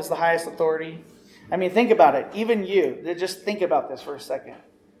self is the highest authority. I mean, think about it. Even you, just think about this for a second.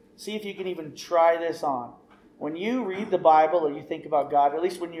 See if you can even try this on. When you read the Bible or you think about God, or at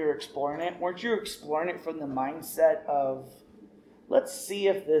least when you're exploring it, weren't you exploring it from the mindset of, let's see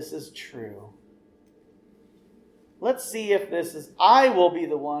if this is true. Let's see if I will be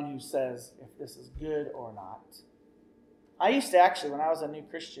the one who says if this is good or not. I used to actually, when I was a new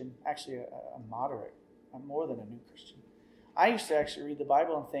Christian, actually a moderate, I'm more than a new Christian, I used to actually read the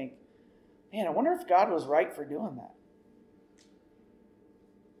Bible and think, man, I wonder if God was right for doing that.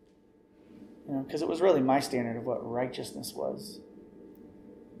 Because it was really my standard of what righteousness was.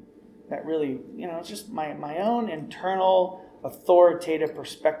 That really, it's just my own internal authoritative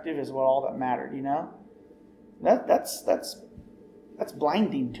perspective is what all that mattered, That's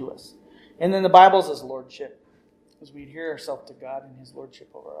blinding to us. And then the Bible's His lordship, as we adhere ourselves to God and His lordship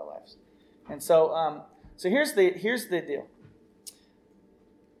over our lives. And so here's the deal.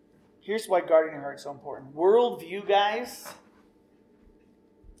 Here's why guarding your heart is so important. Worldview, guys,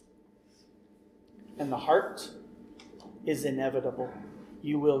 and the heart is inevitable.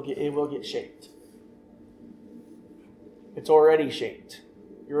 It will get shaped. It's already shaped.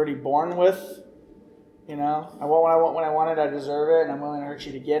 You're already born with, I want when I want it, I deserve it, and I'm willing to hurt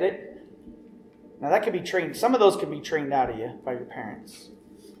you to get it. Now that could be trained. Some of those can be trained out of you by your parents,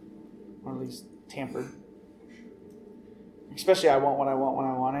 or at least tampered. Especially I want what I want when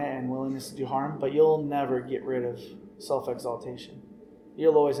I want it, and willingness to do harm. But you'll never get rid of self-exaltation.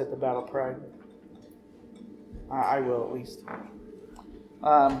 You'll always have to battle pride. I will, at least.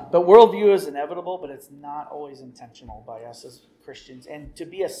 But worldview is inevitable, but it's not always intentional by us as Christians. And to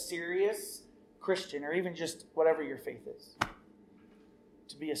be a serious Christian, or even just whatever your faith is,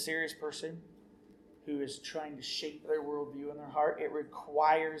 to be a serious person who is trying to shape their worldview in their heart, it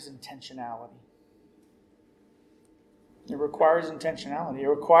requires intentionality. It requires intentionality. It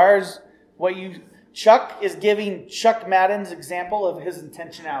requires what you... Chuck is giving Chuck Madden's example of his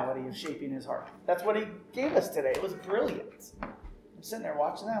intentionality of shaping his heart. That's what he gave us today. It was brilliant. I'm sitting there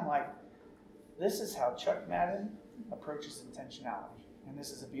watching that. I'm like, this is how Chuck Madden approaches intentionality. And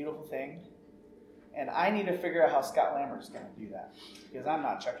this is a beautiful thing. And I need to figure out how Scott Lambert's going to do that. Because I'm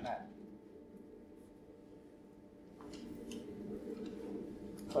not Chuck Madden.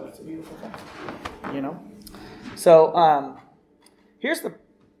 But it's a beautiful thing. You know? So, here's the...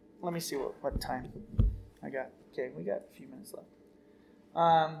 Let me see what time I got. Okay, we got a few minutes left.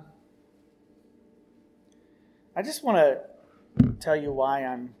 I just want to tell you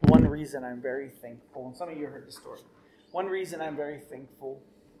one reason I'm very thankful. And some of you heard the story. One reason I'm very thankful.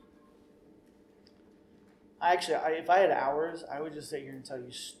 If I had hours, I would just sit here and tell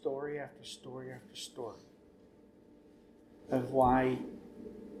you story after story after story of why...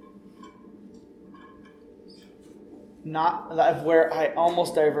 of where I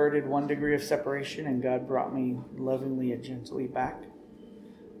almost diverted 1 degree of separation and God brought me lovingly and gently back.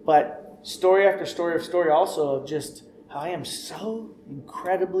 But story after story of story also of just how I am so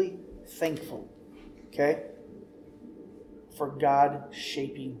incredibly thankful, okay, for God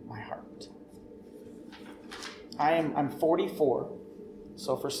shaping my heart. I'm 44,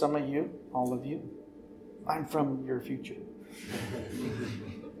 so for some of you, all of you, I'm from your future.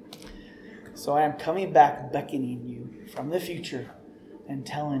 So I am coming back, beckoning you from the future and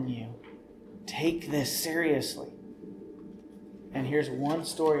telling you, take this seriously. And here's one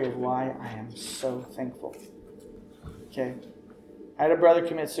story of why I am so thankful. Okay? I had a brother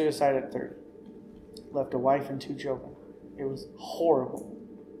commit suicide at 30. Left a wife and 2 children. It was horrible.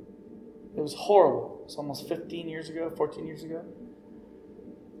 It was horrible. It's almost 14 years ago.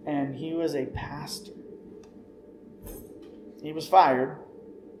 And he was a pastor. He was fired.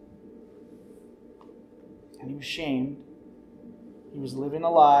 And he was shamed. He was living a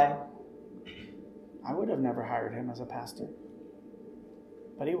lie. I would have never hired him as a pastor.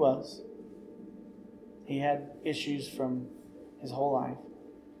 But he was. He had issues from his whole life.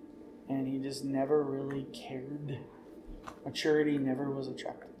 And he just never really cared. Maturity never was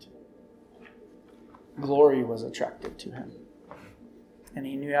attracted to him. Glory was attracted to him. And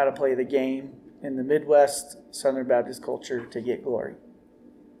he knew how to play the game in the Midwest Southern Baptist culture to get glory.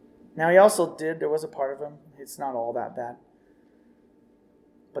 Now he also there was a part of him, it's not all that bad.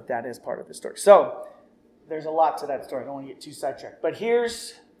 But that is part of the story. So, there's a lot to that story. I don't want to get too sidetracked. But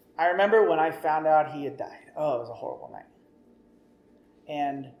I remember when I found out he had died. Oh, it was a horrible night.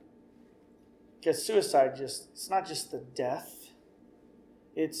 And because suicide it's not just the death.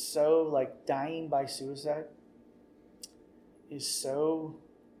 It's so, dying by suicide is so...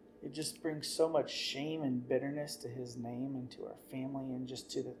 It just brings so much shame and bitterness to his name and to our family and just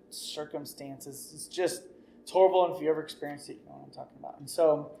to the circumstances. It's horrible. And if you ever experienced it, you know what I'm talking about. And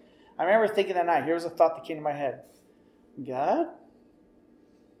so I remember thinking that night, here was a thought that came to my head. God,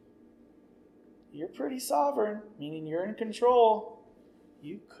 you're pretty sovereign, meaning you're in control.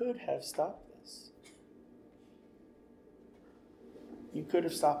 You could have stopped this. You could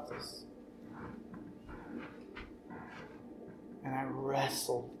have stopped this. And I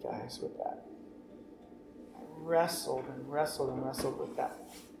wrestled, guys, with that. I wrestled with that.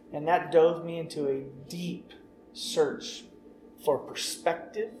 And that dove me into a deep search for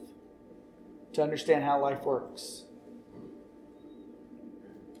perspective to understand how life works.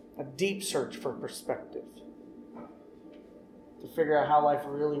 A deep search for perspective to figure out how life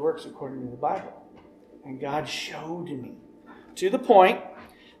really works according to the Bible. And God showed me to the point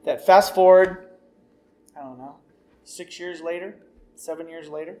that fast forward, 6 years later, 7 years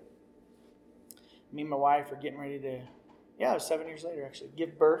later, me and my wife are getting ready to, it was 7 years later actually,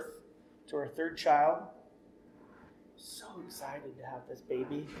 give birth to our 3rd child. So excited to have this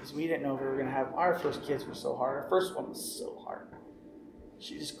baby because we didn't know if we were going to have, our first kids were so hard. Our first one was so hard.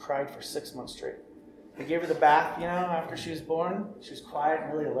 She just cried for 6 months straight. We gave her the bath, after she was born. She was quiet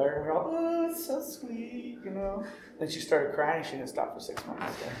and really alert. We were all, oh, it's so sweet, Then she started crying. She didn't stop for 6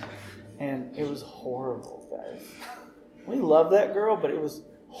 months. And it was horrible, guys. We loved that girl, but it was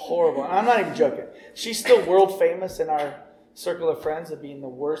Horrible. And I'm not even joking. She's still world famous in our circle of friends of being the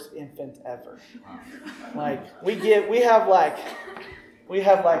worst infant ever. Like we have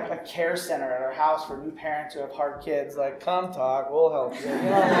a care center at our house for new parents who have hard kids. Like, come talk, we'll help you.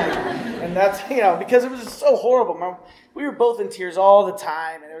 And that's because it was just so horrible. We were both in tears all the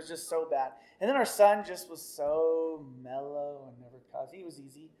time, and it was just so bad. And then our son just was so mellow and never caused. He was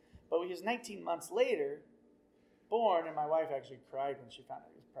easy, but he was 19 months later born, and my wife actually cried when she found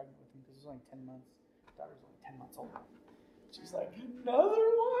out he was pregnant with him because he was only 10 months. My daughter was only 10 months old. She's like, another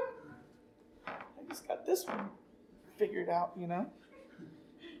one? I just got this one figured out,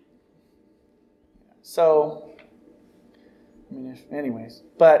 So, anyways.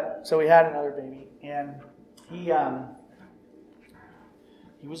 But, so we had another baby, and he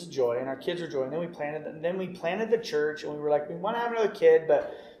was a joy, and our kids were joy. And then we planted the church, and we were like, we want to have another kid,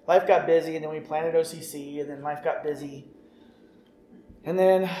 but life got busy, and then we planted OCC, and then life got busy. And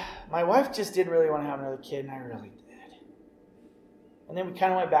then my wife just didn't really want to have another kid, and I really did. And then we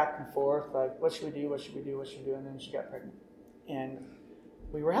kind of went back and forth, like, what should we do, what should we do, what should we do? And then she got pregnant. And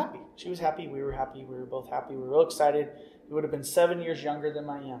we were happy. She was happy, we were happy, we were both happy. We were real excited. He would have been 7 years younger than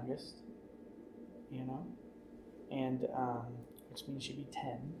my youngest, and which means she'd be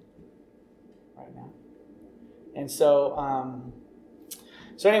 10 right now. And so,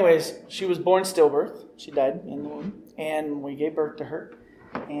 anyways, she was born stillbirth. She died in the womb, and we gave birth to her.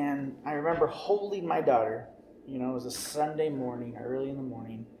 And I remember holding my daughter. It was a Sunday morning, early in the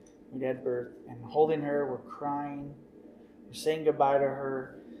morning. We had birth, and holding her, we're crying. We're saying goodbye to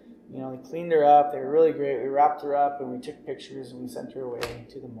her. They cleaned her up. They were really great. We wrapped her up, and we took pictures, and we sent her away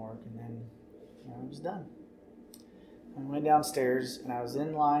to the morgue, and then, it was done. I went downstairs, and I was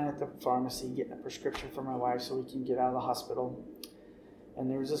in line at the pharmacy getting a prescription for my wife so we can get out of the hospital. And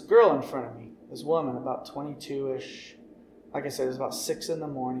there was this girl in front of me, this woman, about 22-ish. Like I said, it was about 6 in the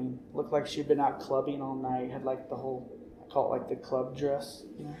morning. Looked like she'd been out clubbing all night. Had like the whole, I call it like the club dress,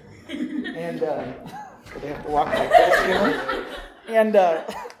 And they have to walk like this,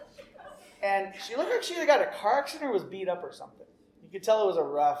 And she looked like she either got a car accident or was beat up or something. You could tell it was a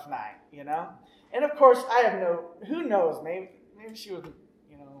rough night, And of course, who knows, maybe she was,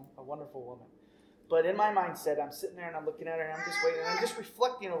 a wonderful woman. But in my mindset, I'm sitting there and I'm looking at her and I'm just waiting and I'm just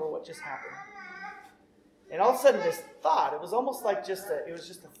reflecting over what just happened. And all of a sudden this thought, it was almost like it was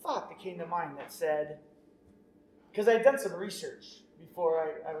just a thought that came to mind that said, because I had done some research before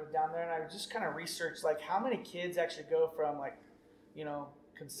I was down there, and I just kind of researched like how many kids actually go from like,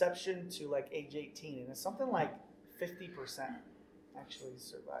 conception to like age 18. And it's something like 50% actually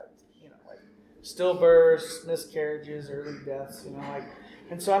survived, like stillbirths, miscarriages, early deaths,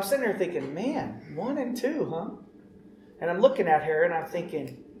 And so I'm sitting there thinking, man, 1 and 2, huh? And I'm looking at her and I'm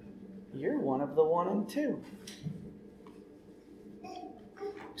thinking, you're one of the 1 and 2.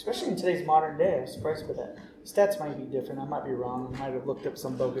 Especially in today's modern day, I'm surprised by that. Stats might be different. I might be wrong. I might have looked up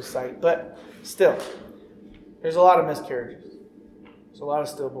some bogus site. But still, there's a lot of miscarriages. There's a lot of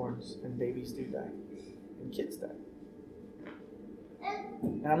stillborns, and babies do die. And kids die.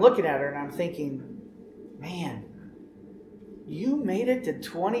 And I'm looking at her and I'm thinking, man, you made it to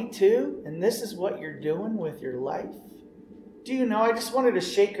 22 and this is what you're doing with your life? Do you know? I just wanted to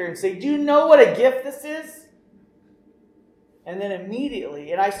shake her and say, do you know what a gift this is? And then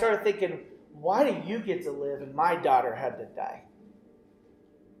immediately, and I started thinking, why do you get to live and my daughter had to die?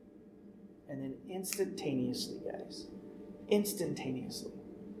 And then instantaneously, guys,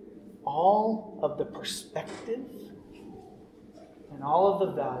 all of the perspective and all of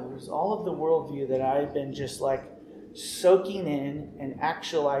the values, all of the worldview that I've been just like soaking in and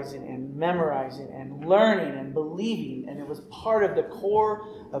actualizing and memorizing and learning and believing, and it was part of the core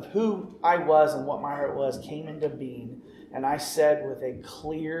of who I was and what my heart was, came into being. And I said with a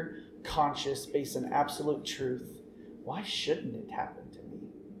clear conscience based on absolute truth, why shouldn't it happen to me?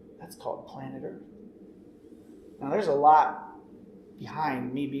 That's called planet Earth. Now there's a lot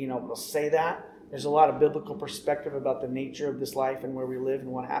behind me being able to say that. There's a lot of biblical perspective about the nature of this life and where we live and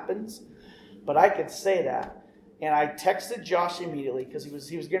what happens. But I could say that. And I texted Josh immediately because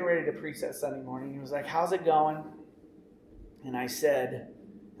he was getting ready to preach that Sunday morning. He was like, how's it going? And I said,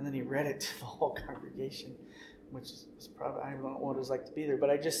 and then he read it to the whole congregation, which is probably, I don't know what it was like to be there. But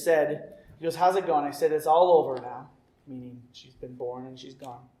I just said, he goes, how's it going? I said, it's all over now, meaning she's been born and she's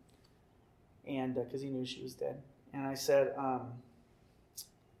gone. And because he knew she was dead. And I said,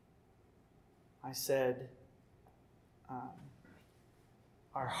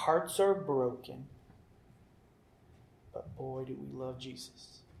 our hearts are broken, but boy, do we love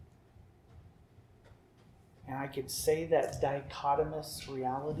Jesus. And I could say that dichotomous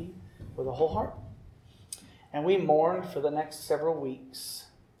reality with a whole heart. And we mourned for the next several weeks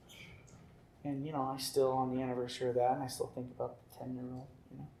And, I still on the anniversary of that, and I still think about the 10-year-old,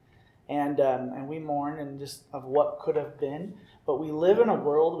 And we mourn and just of what could have been. But we live in a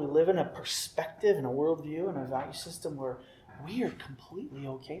world, we live in a perspective and a worldview and a value system where we are completely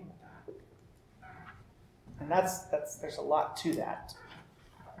okay with that. And there's a lot to that.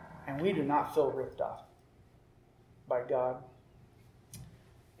 And we do not feel ripped off by God.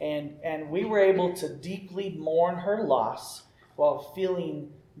 And we were able to deeply mourn her loss while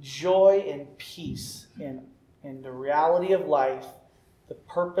feeling joy and peace in the reality of life, the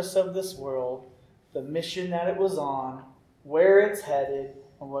purpose of this world, the mission that it was on, where it's headed,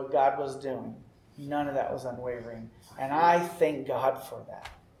 and what God was doing. None of that was unwavering. And I thank God for that.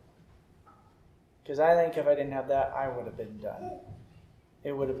 Because I think if I didn't have that, I would have been done.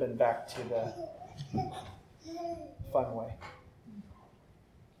 It would have been back to the fun way.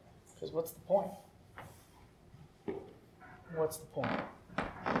 Because what's the point? What's the point?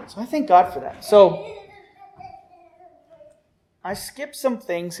 So I thank God for that. So I skipped some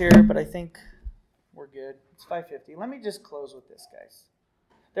things here, but I think we're good. It's 5:50. Let me just close with this, guys.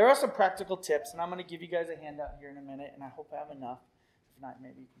 There are some practical tips, and I'm going to give you guys a handout here in a minute, and I hope I have enough. If not,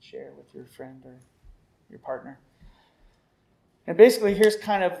 maybe you can share with your friend or your partner. And basically, here's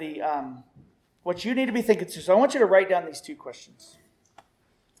kind of the what you need to be thinking through. So I want you to write down these 2 questions.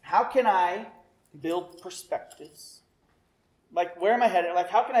 How can I build perspectives? Like, where am I headed? Like,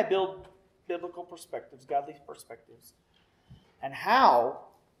 how can I build biblical perspectives, godly perspectives? And how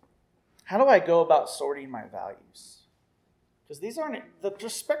do I go about sorting my values? Because these aren't, the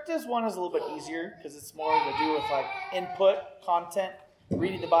perspectives one is a little bit easier because it's more to do with like input, content,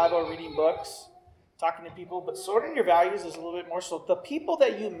 reading the Bible, reading books, talking to people. But sorting your values is a little bit more. So the people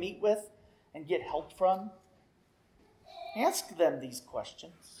that you meet with and get help from, ask them these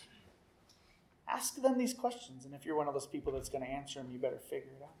questions. Ask them these questions. And if you're one of those people that's going to answer them, you better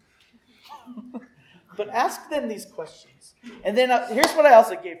figure it out. But ask them these questions. And then here's what I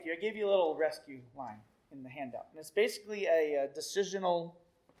also gave you. I gave you a little rescue line in the handout. And it's basically a decisional,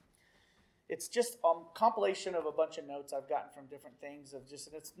 it's just a compilation of a bunch of notes I've gotten from different things of just,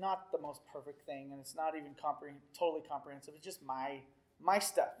 and it's not the most perfect thing, and it's not even totally comprehensive. It's just my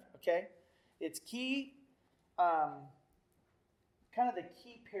stuff, okay? It's key, kind of the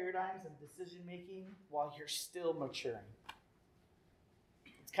key paradigms of decision making while you're still maturing.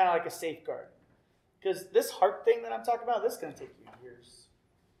 It's kind of like a safeguard. Because this heart thing that I'm talking about, this is going to take you years.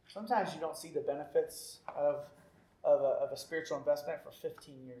 Sometimes you don't see the benefits of a spiritual investment for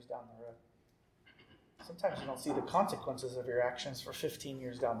 15 years down the road. Sometimes you don't see the consequences of your actions for 15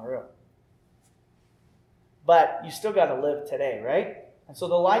 years down the road. But you still got to live today, right? And so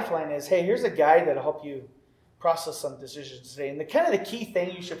the lifeline is, hey, here's a guide that'll help you process some decisions today. And the kind of the key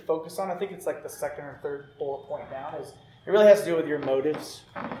thing you should focus on, I think it's like the second or third bullet point down, is it really has to do with your motives.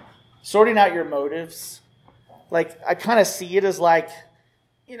 Sorting out your motives. Like, I kind of see it as like,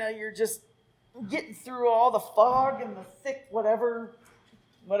 you're just getting through all the fog and the thick whatever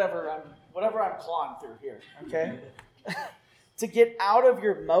I'm clawing through here, okay? To get out of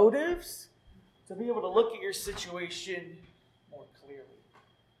your motives, to be able to look at your situation more clearly.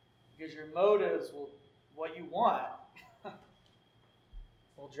 Because your motives what you want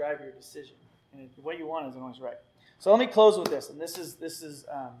will drive your decision. And what you want isn't always right. So let me close with this. And this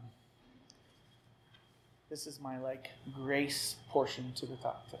is my grace portion to the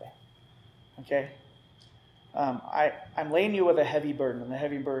talk today. Okay? I'm laying you with a heavy burden, and the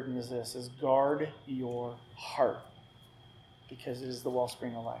heavy burden is this, is guard your heart, because it is the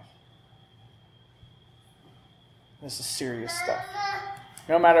wellspring of life. This is serious stuff.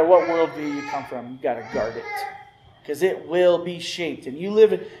 No matter what worldview you come from, you got to guard it, because it will be shaped. And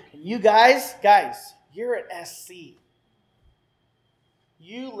you guys, you're at SC.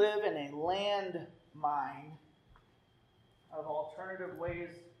 You live in a landmine of alternative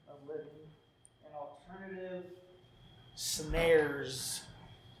ways of living and alternative snares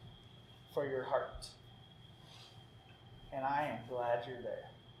for your heart. And I am glad you're there.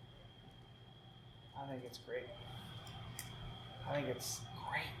 I think it's great.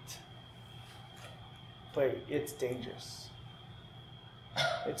 But it's dangerous.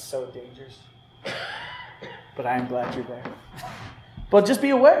 It's so dangerous. But I am glad you're there. But just be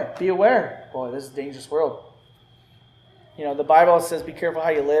aware. Be aware. Boy, this is a dangerous world. The Bible says be careful how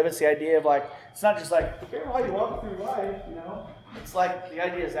you live. It's the idea of it's not just be careful how you walk through life, It's like, the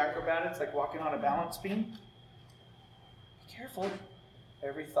idea is acrobat. It's like walking on a balance beam. Be careful.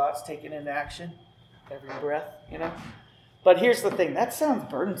 Every thought's taken into action. Every breath, But here's the thing. That sounds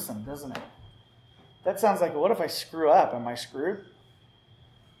burdensome, doesn't it? That sounds like, what if I screw up? Am I screwed?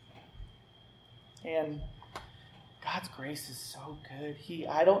 And God's grace is so good.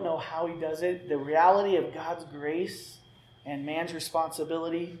 I don't know how he does it. The reality of God's grace and man's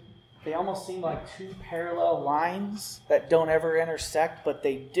responsibility, they almost seem like two parallel lines that don't ever intersect, but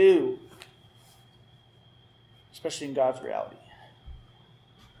they do. Especially in God's reality.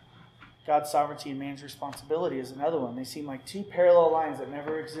 God's sovereignty and man's responsibility is another one. They seem like two parallel lines that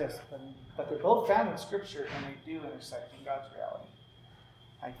never exist, but they're both found in Scripture and they do intersect in God's reality.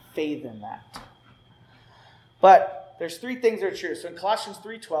 I have faith in that. But there's three things that are true. So in Colossians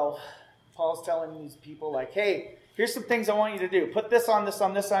 3:12, Paul's telling these people like, hey, here's some things I want you to do. Put this on,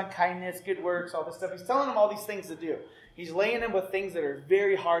 kindness, good works, all this stuff. He's telling them all these things to do. He's laying them with things that are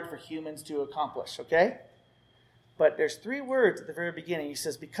very hard for humans to accomplish, okay? But there's three words at the very beginning. He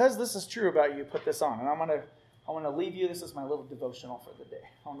says, because this is true about you, put this on. And I want to leave you, this is my little devotional for the day.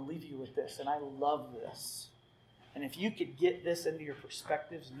 I want to leave you with this, and I love this. And if you could get this into your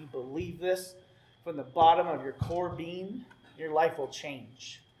perspectives and you believe this from the bottom of your core being, your life will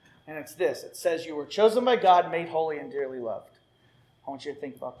change. And it's this. It says you were chosen by God, made holy, and dearly loved. I want you to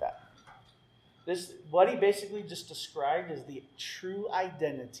think about that. What he basically just described is the true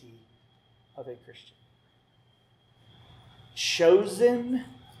identity of a Christian. Chosen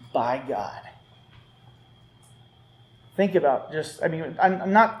by God. Think about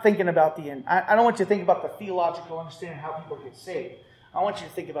I'm not thinking about I don't want you to think about the theological understanding of how people get saved. I want you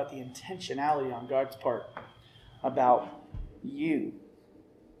to think about the intentionality on God's part about you,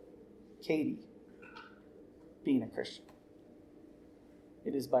 Katie, being a Christian.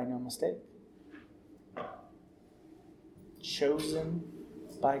 It is by no mistake. Chosen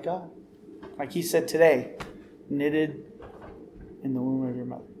by God. Like he said today, knitted in the womb of your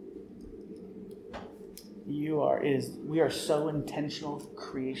mother. We are so intentional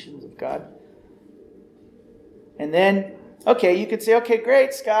creations of God. And then, okay, you could say, okay,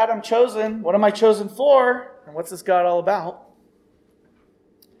 great, Scott, I'm chosen. What am I chosen for? And what's this God all about?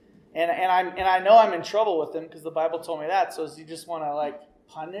 And I know I'm in trouble with him because the Bible told me that. So does he just want to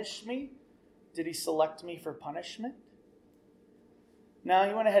punish me? Did he select me for punishment? No,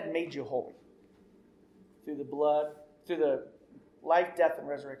 he went ahead and made you holy. Through the life, death, and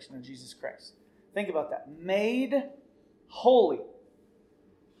resurrection of Jesus Christ. Think about that. Made holy.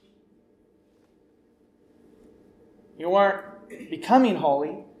 You weren't becoming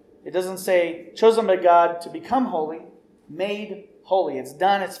holy. It doesn't say chosen by God to become holy. Made holy. It's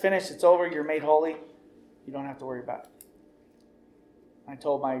done. It's finished. It's over. You're made holy. You don't have to worry about it. I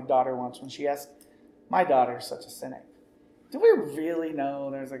told my daughter once when she asked, my daughter's such a cynic. Do we really know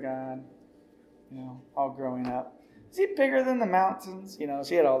there's a God? All growing up. Is he bigger than the mountains?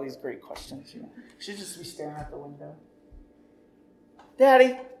 She had all these great questions. She'd just be staring out the window.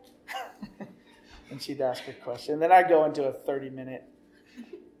 Daddy. And she'd ask her question. And then I'd go into a 30-minute.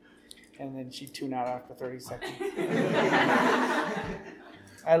 And then she'd tune out after 30 seconds.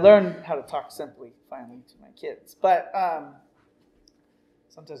 I learned how to talk simply, finally, to my kids. But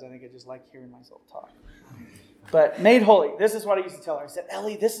sometimes I think I just like hearing myself talk. But made holy. This is what I used to tell her. I said,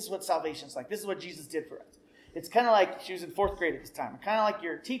 Ellie, this is what salvation's like. This is what Jesus did for us. It's kind of like, she was in 4th grade at this time, kind of like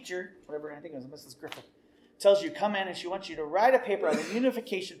your teacher, whatever, I think it was Mrs. Griffith, tells you, come in and she wants you to write a paper on the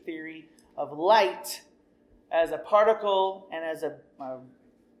unification theory of light as a particle and as a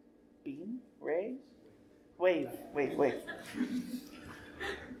beam, ray, wave.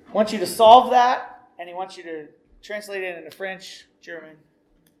 Wants you to solve that, and he wants you to translate it into French, German,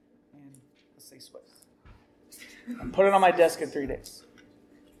 and let's say Swiss. And put it on my desk in 3 days.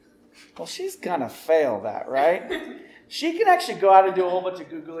 Well, she's going to fail that, right? She can actually go out and do a whole bunch of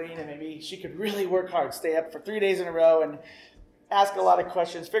Googling, and maybe she could really work hard, stay up for 3 days in a row and ask a lot of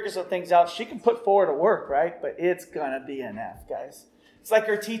questions, figure some things out. She can put forward a work, right? But it's going to be an F, guys. It's like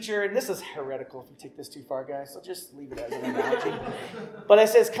her teacher, and this is heretical if you take this too far, guys, so just leave it as an analogy. But I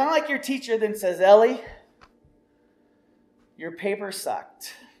say it's kind of like your teacher then says, Ellie, your paper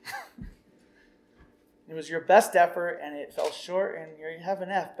sucked. It was your best effort, and it fell short, and you have an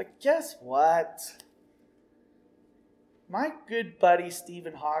F. But guess what? My good buddy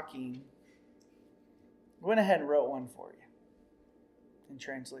Stephen Hawking went ahead and wrote one for you and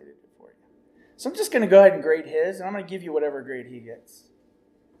translated it for you. So I'm just going to go ahead and grade his, and I'm going to give you whatever grade he gets.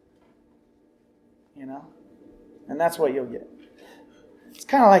 And that's what you'll get. It's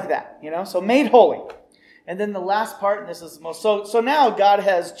kind of like that, So made holy. And then the last part, and this is the most... So now God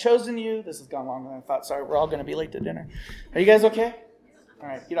has chosen you. This has gone longer than I thought. Sorry, we're all going to be late to dinner. Are you guys okay? All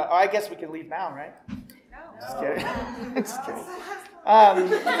right. I guess we can leave now, right? Just kidding. Just kidding.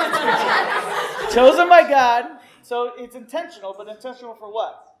 Chosen by God. So it's intentional, but intentional for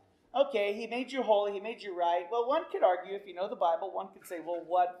what? Okay, he made you holy. He made you right. Well, one could argue, if you know the Bible, one could say, well,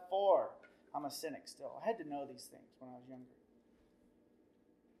 what for? I'm a cynic still. I had to know these things when I was younger.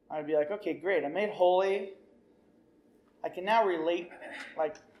 I'd be like, okay, great. I'm made holy. I can now relate,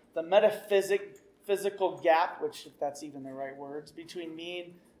 like, the physical gap, which, if that's even the right words, between me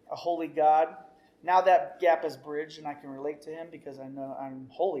and a holy God. Now that gap is bridged, and I can relate to him because I know I'm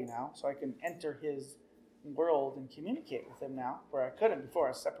holy now, so I can enter his world and communicate with him now, where I couldn't before I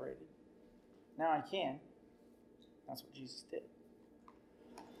was separated. Now I can. That's what Jesus did.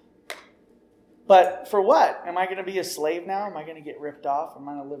 But for what? Am I going to be a slave now? Am I going to get ripped off? Am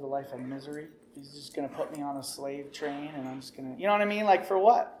I going to live a life of misery? He's just going to put me on a slave train and I'm just going to, you know what I mean? Like, for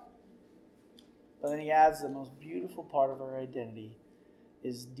what? But then he adds the most beautiful part of our identity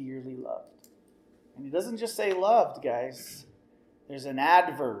is dearly loved. And he doesn't just say loved, guys. There's an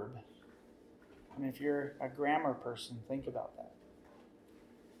adverb. And if you're a grammar person, think about that.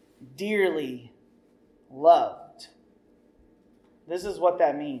 Dearly loved. This is what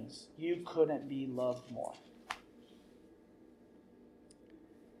that means. You couldn't be loved more.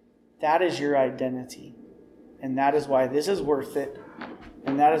 That is your identity. And that is why this is worth it.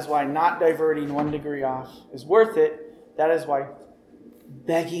 And that is why not diverting 1 degree off is worth it. That is why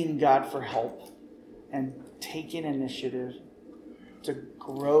begging God for help and taking initiative to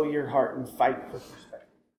grow your heart and fight for perspective